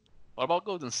well. What about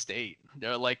Golden State?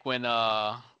 They're like when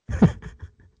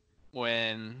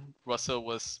Russell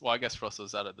was, well, I guess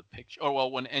Russell's out of the picture. Or well,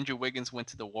 when Andrew Wiggins went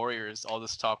to the Warriors, all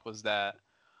this talk was that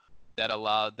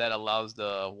allows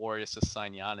the Warriors to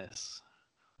sign Giannis.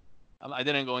 I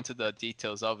didn't go into the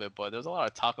details of it, but there's a lot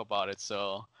of talk about it.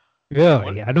 So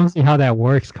really, I don't see how that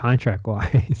works contract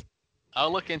wise.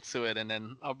 I'll look into it and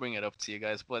then I'll bring it up to you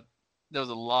guys. But there was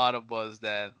a lot of buzz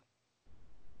that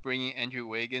bringing Andrew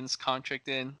Wiggins' contract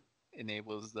in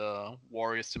enables the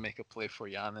Warriors to make a play for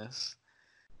Giannis.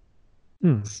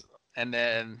 And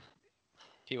then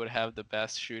he would have the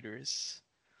best shooters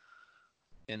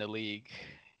in the league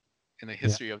in the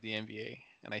history of the NBA,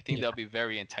 and I think that'll be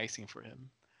very enticing for him.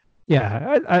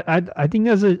 Yeah, I think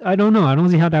I don't know. I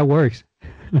don't see how that works.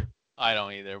 I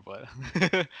don't either, but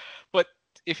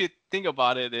if you think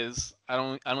about it, I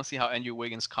don't see how Andrew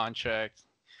Wiggins' contract,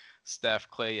 Steph,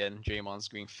 Clay, and Draymond's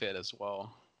Green fit as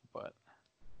well. But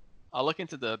I'll look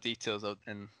into the details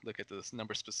and look at this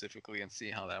number specifically and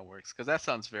see how that works, because that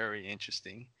sounds very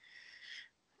interesting.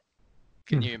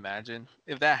 Can you imagine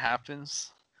if that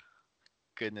happens?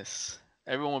 Goodness,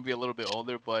 everyone will be a little bit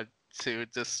older, but to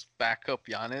just back up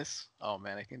Giannis, oh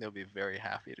man, I think they'll be very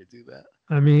happy to do that.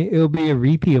 I mean, it'll be a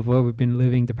repeat of what we've been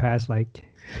living the past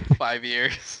 5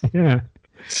 years. Yeah.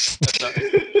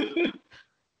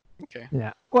 Okay.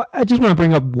 Yeah. Well, I just want to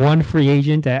bring up one free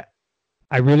agent that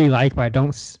I really like, but I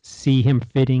don't see him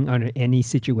fitting under any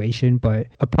situation. But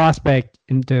a prospect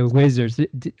in the Wizards,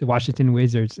 the Washington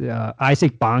Wizards,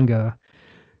 Isaac Bonga,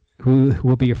 who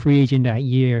will be a free agent that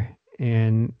year.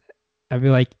 And I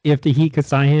feel like if the Heat could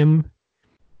sign him,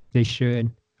 they should.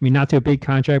 I mean, not to a big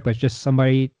contract, but just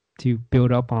somebody to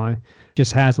build up on.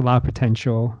 Just has a lot of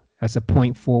potential as a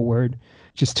point forward.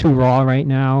 Just too raw right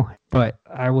now. But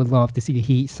I would love to see the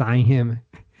Heat sign him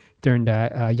during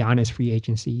the Giannis free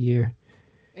agency year.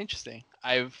 Interesting.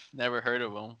 I've never heard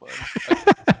of him,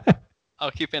 but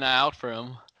I'll keep an eye out for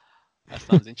him. That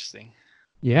sounds interesting.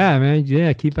 Yeah, man.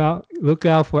 Yeah, look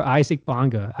out for Isaac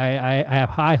Bonga. I have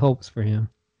high hopes for him.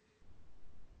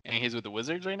 And he's with the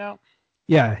Wizards right now?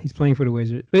 Yeah, he's playing for the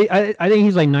Wizards. I think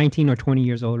he's like 19 or 20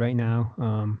 years old right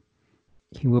now.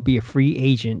 He will be a free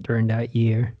agent during that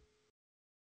year.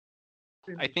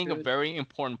 I think a very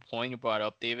important point you brought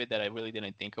up, David, that I really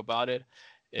didn't think about it,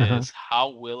 is how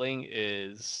willing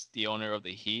is the owner of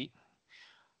the Heat?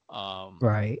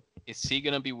 Right. Is he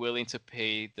going to be willing to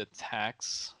pay the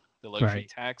tax, the luxury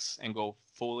tax, and go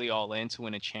fully all in to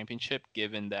win a championship,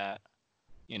 given that,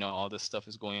 all this stuff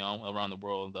is going on around the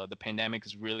world? The pandemic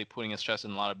is really putting a stress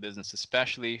on a lot of business,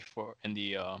 especially in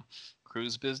the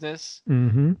cruise business.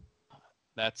 Mm-hmm.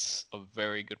 That's a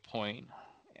very good point.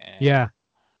 And yeah.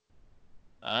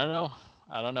 I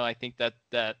don't know. I think that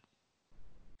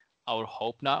I would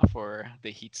hope not, for the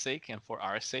Heat's sake and for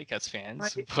our sake as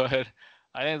fans, but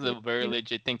I think it's a very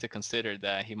legit thing to consider,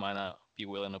 that he might not be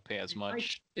willing to pay as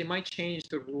much. They might change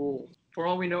the rules. For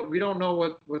all we know, we don't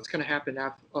know what's going to happen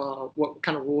after, what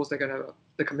kind of rules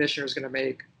the commissioner is going to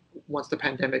make once the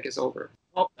pandemic is over.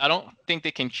 Well, I don't think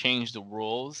they can change the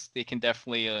rules. They can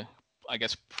definitely, I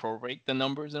guess, prorate the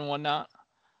numbers and whatnot.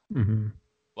 Mm-hmm.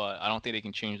 But I don't think they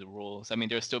can change the rules. I mean,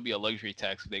 there'll still be a luxury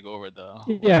tax if they go over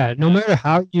the. Yeah, no matter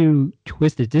how you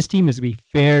twist it, this team is going to be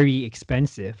very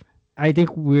expensive. I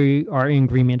think we are in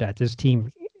agreement that this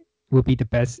team will be the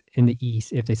best in the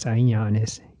East if they sign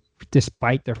Giannis,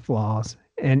 despite their flaws.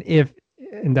 And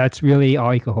that's really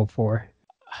all you can hope for.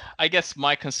 I guess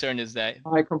my concern is that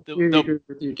I completely agree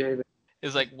with you, David.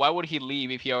 Is like, why would he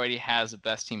leave if he already has the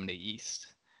best team in the East?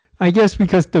 I guess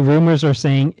because the rumors are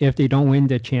saying if they don't win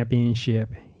the championship,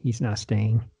 he's not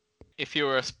staying. If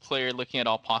you're a player looking at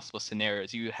all possible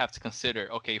scenarios, you have to consider,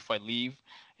 okay, if I leave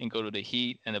and go to the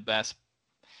Heat and the best,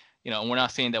 and we're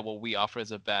not saying that what we offer is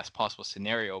the best possible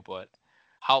scenario, but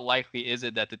how likely is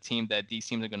it that the team that these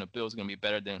teams are going to build is going to be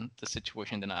better than the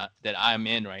situation that I'm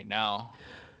in right now?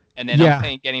 And then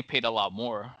I'm getting paid a lot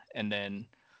more. And then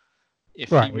if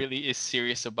he really is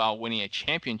serious about winning a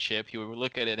championship, he would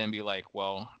look at it and be like,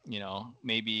 well,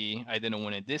 maybe I didn't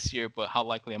win it this year, but how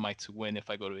likely am I to win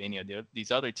if I go to any of these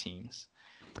other teams?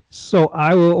 So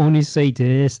I will only say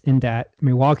this, in that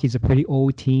Milwaukee's a pretty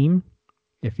old team.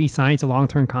 If he signs a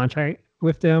long-term contract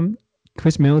with them,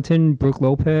 Chris Middleton, Brook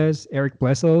Lopez, Eric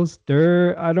Bledsoe,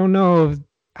 I don't know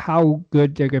how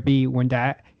good they're going to be when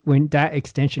that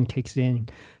extension kicks in.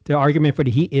 The argument for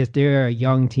the Heat is they're a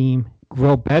young team,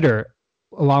 grow better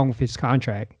along with his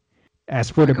contract. As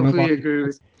for the completely agree.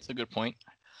 That's a good point.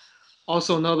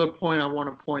 Also, another point I want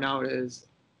to point out is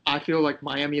I feel like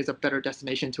Miami is a better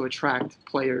destination to attract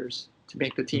players to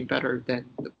make the team better than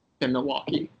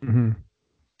Milwaukee. Mm-hmm.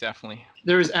 Definitely.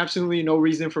 There is absolutely no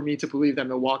reason for me to believe that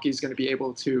Milwaukee is going to be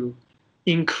able to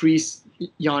increase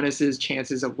Giannis's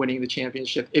chances of winning the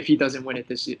championship if he doesn't win it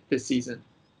this season.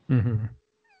 Mm-hmm.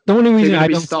 The only reason I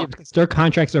don't see it is because their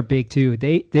contracts are big too.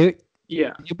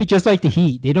 It'd be just like the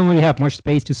Heat. They don't really have much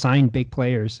space to sign big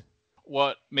players.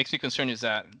 What makes me concerned is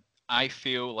that I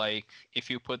feel like if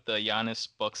you put the Giannis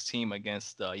Bucks team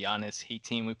against the Giannis Heat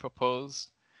team we proposed,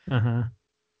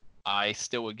 I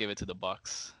still would give it to the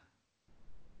Bucks.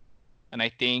 And I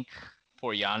think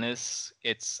for Giannis,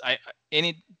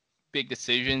 any big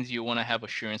decisions you want to have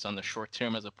assurance on the short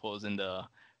term as opposed in the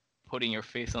putting your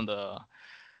face on the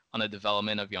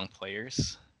development of young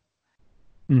players.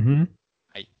 Mm-hmm.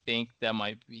 I think that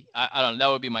might be. I don't know.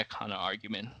 That would be my counter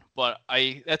argument. But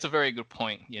that's a very good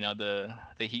point. The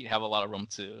Heat have a lot of room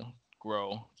to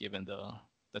grow given the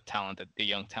talent the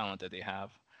young talent that they have.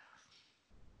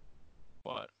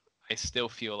 But I still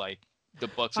feel like the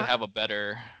Bucks would have a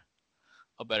better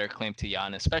claim to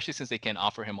Giannis, especially since they can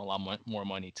offer him a lot more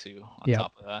money too on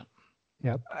top of that.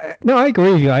 Yep. No, I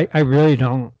agree with you. I really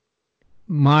don't.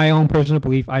 My own personal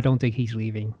belief, I don't think he's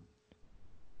leaving.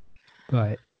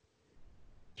 But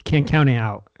you can't count it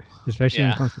out, especially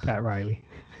when it comes to Pat Riley.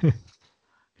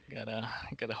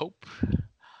 gotta hope.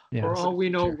 Yeah, for all we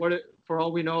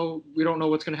know, we don't know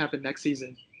what's going to happen next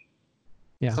season.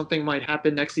 Yeah, something might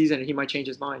happen next season, and he might change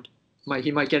his mind.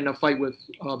 He might get in a fight with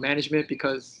management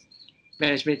because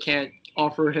management can't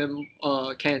offer him,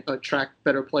 can't attract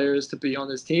better players to be on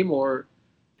this team, or.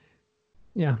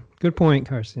 Yeah, good point,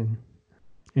 Carson.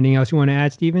 Anything else you want to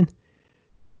add, Steven?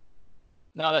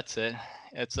 No, that's it.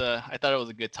 I thought it was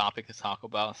a good topic to talk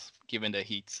about, given the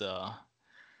Heat's.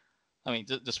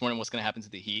 Just wondering what's going to happen to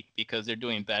the Heat because they're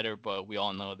doing better, but we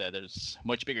all know that there's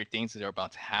much bigger things that are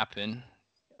about to happen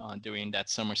during that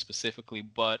summer specifically.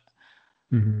 But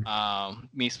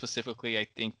me specifically, I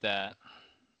think that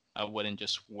I wouldn't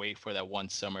just wait for that one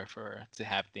summer to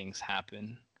have things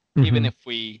happen. Even if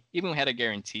we had a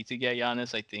guarantee to get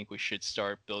Giannis, I think we should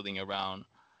start building around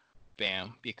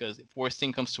Bam, because if worst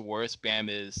thing comes to worst, Bam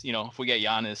is, if we get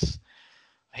Giannis,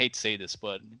 I hate to say this,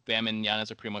 but Bam and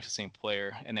Giannis are pretty much the same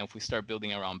player. And then if we start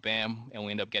building around Bam and we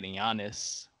end up getting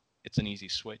Giannis, it's an easy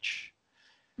switch.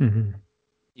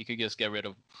 You could just get rid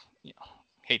of,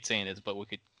 hate saying this, but we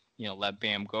could, let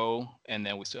Bam go, and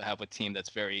then we still have a team that's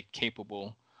very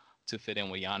capable to fit in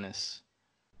with Giannis.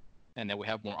 And then we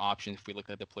have more options if we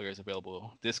look at the players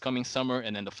available this coming summer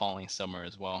and then the following summer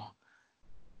as well.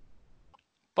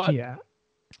 But yeah.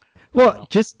 Well,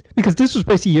 just because this was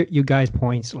basically you guys'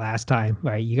 points last time,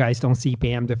 right? You guys don't see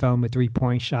Bam develop a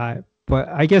 3-point shot, but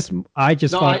I guess I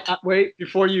just wait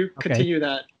before you continue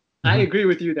that. I agree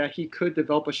with you that he could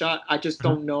develop a shot. I just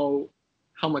don't know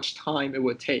how much time it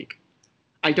would take.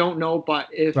 I don't know, but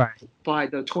if by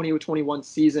the 2021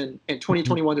 season and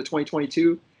 2021 to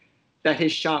 2022, that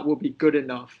his shot will be good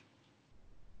enough.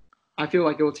 I feel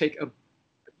like it will take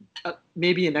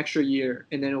maybe an extra year,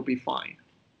 and then it'll be fine.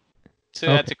 To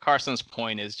add to Carson's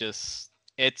point, is just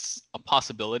it's a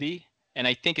possibility, and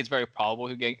I think it's very probable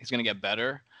he's going to get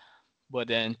better. But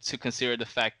then to consider the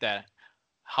fact that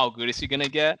how good is he going to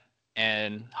get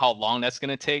and how long that's going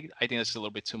to take, I think that's a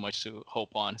little bit too much to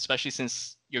hope on, especially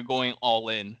since you're going all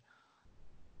in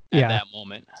at that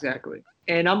moment. Exactly.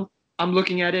 And I'm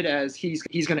looking at it as he's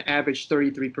going to average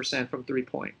 33% from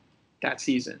 3-point that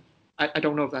season. I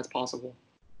don't know if that's possible.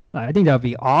 I think that would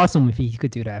be awesome if he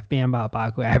could do that. Bam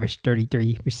Adebayo averaged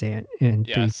 33% in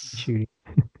shooting.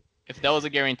 If that was a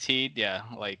guaranteed,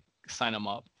 sign him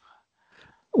up.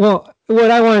 Well,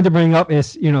 what I wanted to bring up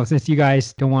is, since you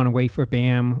guys don't want to wait for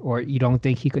Bam or you don't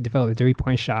think he could develop a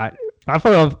 3-point shot, I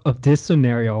thought of this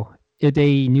scenario. If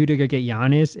they knew they could get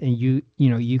Giannis and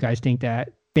you guys think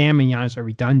that Bam and Giannis are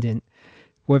redundant,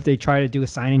 what if they try to do a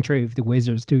signing trade with the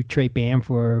Wizards to trade Bam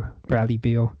for Bradley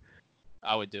Beal?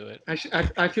 I would do it.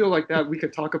 I feel like that we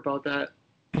could talk about that.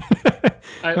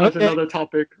 That's another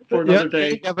topic for another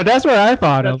day. Yeah, but that's what I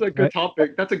thought of. That's a good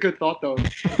topic. That's a good thought, though.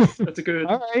 That's a good.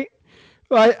 All right.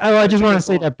 Well, I just want to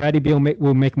say that Bradley Beal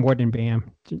will make more than Bam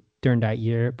during that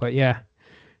year. But yeah,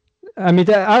 I mean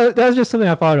that was just something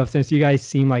I thought of, since you guys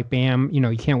seem like Bam.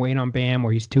 You can't wait on Bam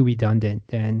or he's too redundant.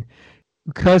 Then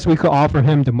because we could offer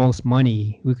him the most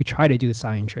money, we could try to do a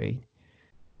sign trade.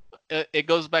 It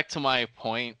goes back to my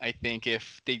point. I think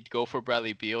if they go for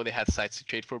Bradley Beal, they had sites to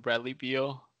trade for Bradley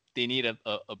Beal. They need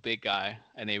a big guy,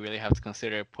 and they really have to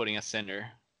consider putting a center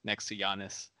next to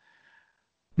Giannis.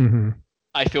 Mm-hmm.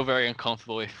 I feel very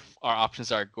uncomfortable if our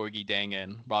options are Gorgui Deng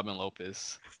and Robin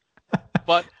Lopez.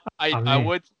 But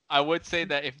I would say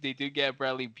that if they do get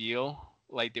Bradley Beal,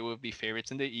 they would be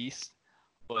favorites in the East,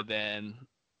 but then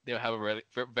they'll have a really,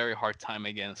 very hard time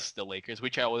against the Lakers,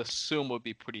 which I would assume would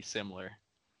be pretty similar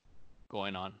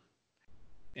going on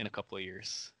in a couple of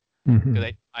years.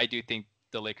 Because I do think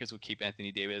the Lakers will keep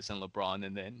Anthony Davis and LeBron,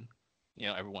 and then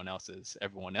everyone else is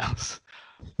everyone else.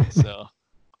 So,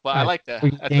 but I like that.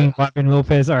 I think Robin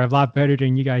Lopez are a lot better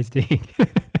than you guys think.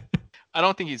 I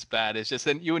don't think he's bad. It's just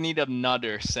that you would need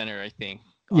another center, I think.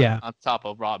 On top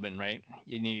of Robin, right?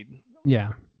 You need.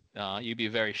 Yeah. You'd be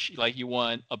very you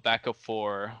want a backup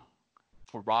for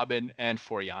Robin and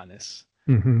for Giannis.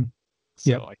 Mm-hmm.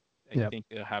 So I think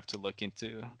they'll have to look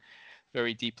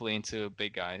very deeply into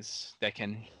big guys that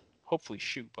can hopefully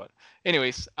shoot. But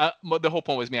anyways, the whole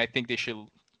point was I think they should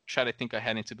try to think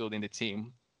ahead into building the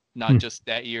team, not just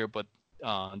that year, but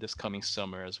this coming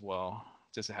summer as well,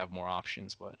 just to have more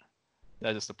options. But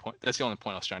that's just the point. That's the only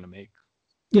point I was trying to make.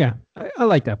 Yeah, I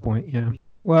like that point. Yeah.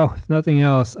 Well, if nothing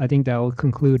else, I think that will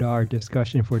conclude our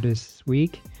discussion for this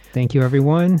week. Thank you,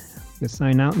 everyone. Let's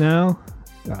sign out now.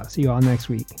 See you all next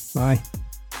week. Bye.